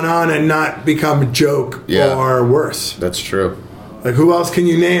have gone on and not become a joke Yeah. or worse. that's true. Like who else can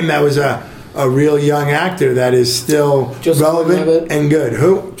you name that was a real young actor that is still Joseph relevant Gordon-Levitt. and good?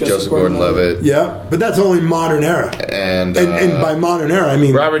 Who? Joseph Gordon-Levitt. Yeah, but that's only modern era. And And by modern era, I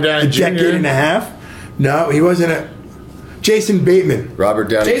mean Robert Downey a Jr. decade and a half. No, he wasn't a. Jason Bateman. Robert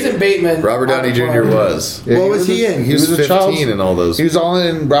Downey. Jason Bateman. Robert Downey Jr. was. Yeah, What was he in? He was a 15 in all those. He was all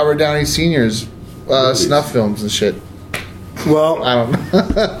in Robert Downey Sr.'s snuff films and shit. Well, I don't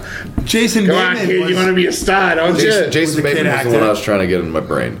know. Jason Come on, Bateman. kid, was, you want to be a star, don't Jason, you? Jason was a kid Bateman was the actor. one I was trying to get in my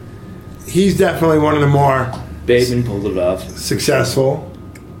brain. He's definitely one of the more Bateman pulled it off. successful.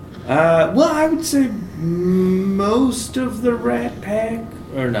 Well, I would say most of the Rat Pack,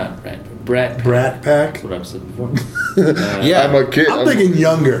 or not Rat Pack, Brat Pack. Brat Pack. That's what I've said before. Yeah, I'm a kid. I'm thinking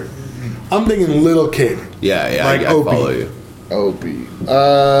younger. I'm thinking little kid. yeah, like I Opie. follow you. Opie.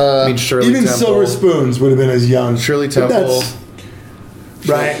 I mean, Shirley Even Temple. Silver Spoons would have been as young. Shirley But Temple. that's-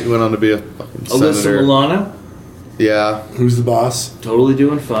 right. He went on to be a fucking Alyssa senator. Milano, Yeah. Who's the boss? totally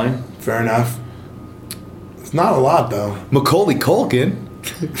doing fine. Fair enough. It's not a lot, though. Macaulay Culkin.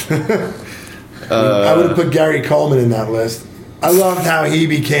 I would have put Gary Coleman in that list. I loved how he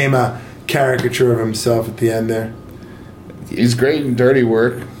became a caricature of himself at the end there. He's great in Dirty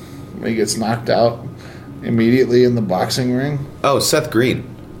Work when he gets knocked out immediately in the boxing ring. Oh, Seth Green.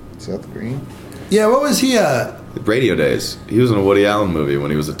 Seth Green? Yeah, what was he? Radio Days. He was in a Woody Allen movie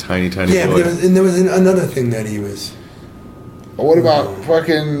when he was a tiny boy. There was another thing that he was. What about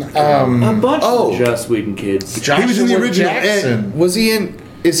fucking a bunch of Joss Whedon kids? He was in the original Ed. Was he in?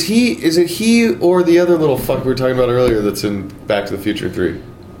 Is it he or the other little fuck we were talking about earlier that's in Back to the Future 3?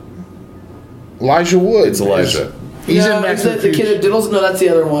 Elijah Wood. It's Elijah. He's no, in Back is to that the the Future. kid that diddles? No, that's the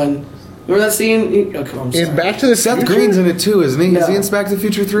other one. Remember that scene? Okay, I'm sorry. In Back to the Seth Future? Green's in it too, isn't he? No. Is he in Back to the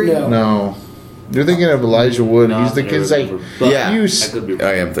Future 3? No. No. You're thinking of Elijah Wood. No, He's the I kid's like, remember, but Yeah. I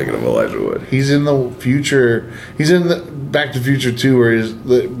I am thinking of Elijah Wood. he's in the future. He's in the Back to the Future 2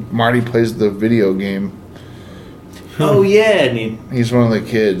 where Marty plays the video game. Oh yeah, and he He's one of the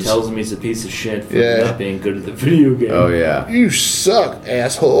kids. tells him he's a piece of shit for Yeah. not being good at the video game. Oh yeah. You suck,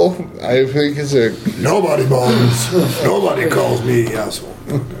 asshole. I think it's a... Nobody bones. Nobody calls me asshole.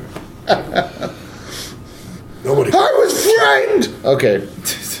 Nobody. I was frightened! Okay.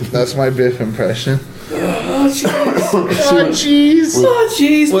 That's my Biff impression. Oh, jeez. Oh, jeez. Oh,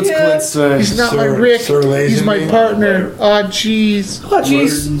 jeez. What's yeah. Clint say? He's not my Sir- Rick. Sir He's my Lazenby? partner. Oh, jeez. Oh,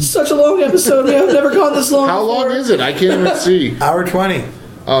 jeez. Such a long episode. We have never gone this long. How long before. is it? I can't even see. Hour 20.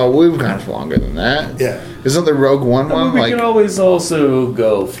 Oh, we've gone longer than that. Yeah. Isn't the Rogue One I mean, one we like... can always also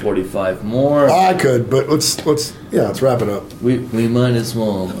go 45 more. I could, but let's wrap it up. We might as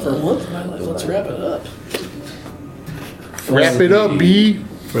well. For once in my life, let's wrap it up. Wrap it up, B.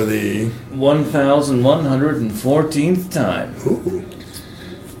 For the 1,114th time. Ooh.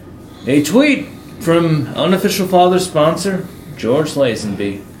 A tweet from unofficial father sponsor George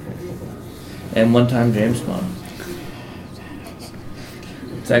Lazenby and one-time James Bond.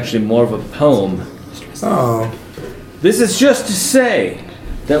 It's actually more of a poem. Oh. This is just to say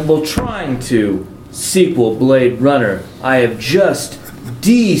that while trying to sequel Blade Runner, I have just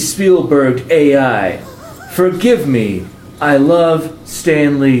de-Spielberged AI. Forgive me, I love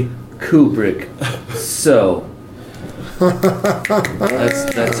Stanley Kubrick. So,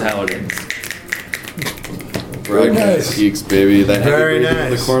 that's how it ends. Broadcast nice. Geeks, baby. That Very heavy breathing in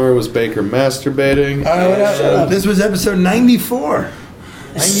nice. the corner was Baker masturbating. This was episode 94.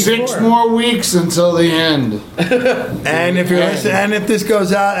 6 more weeks until the end. And if you're listening, and if this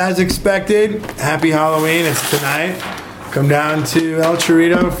goes out as expected, happy Halloween. It's tonight. Come down to El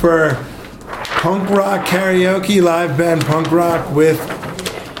Chorrito for punk rock karaoke, live band punk rock with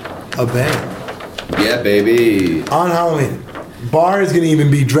a band Yeah, baby. on Halloween. Bar is going to even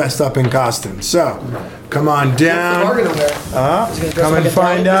be dressed up in costumes. So come on down. Bargain over there. Come and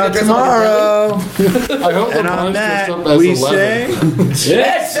find out tomorrow. I hope And the on bar's dressed that, up as we 11. say.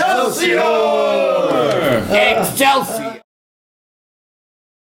 Excelsior!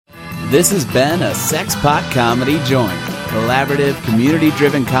 This has been a Sex Pot Comedy Joint. Collaborative,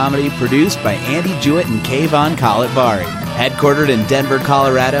 community-driven comedy produced by Andy Jewett and Kayvon Kalatvari. Headquartered in Denver,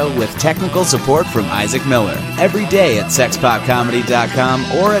 Colorado, with technical support from Isaac Miller. Every day at sexpotcomedy.com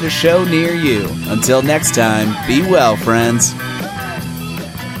or at a show near you. Until next time, be well, friends.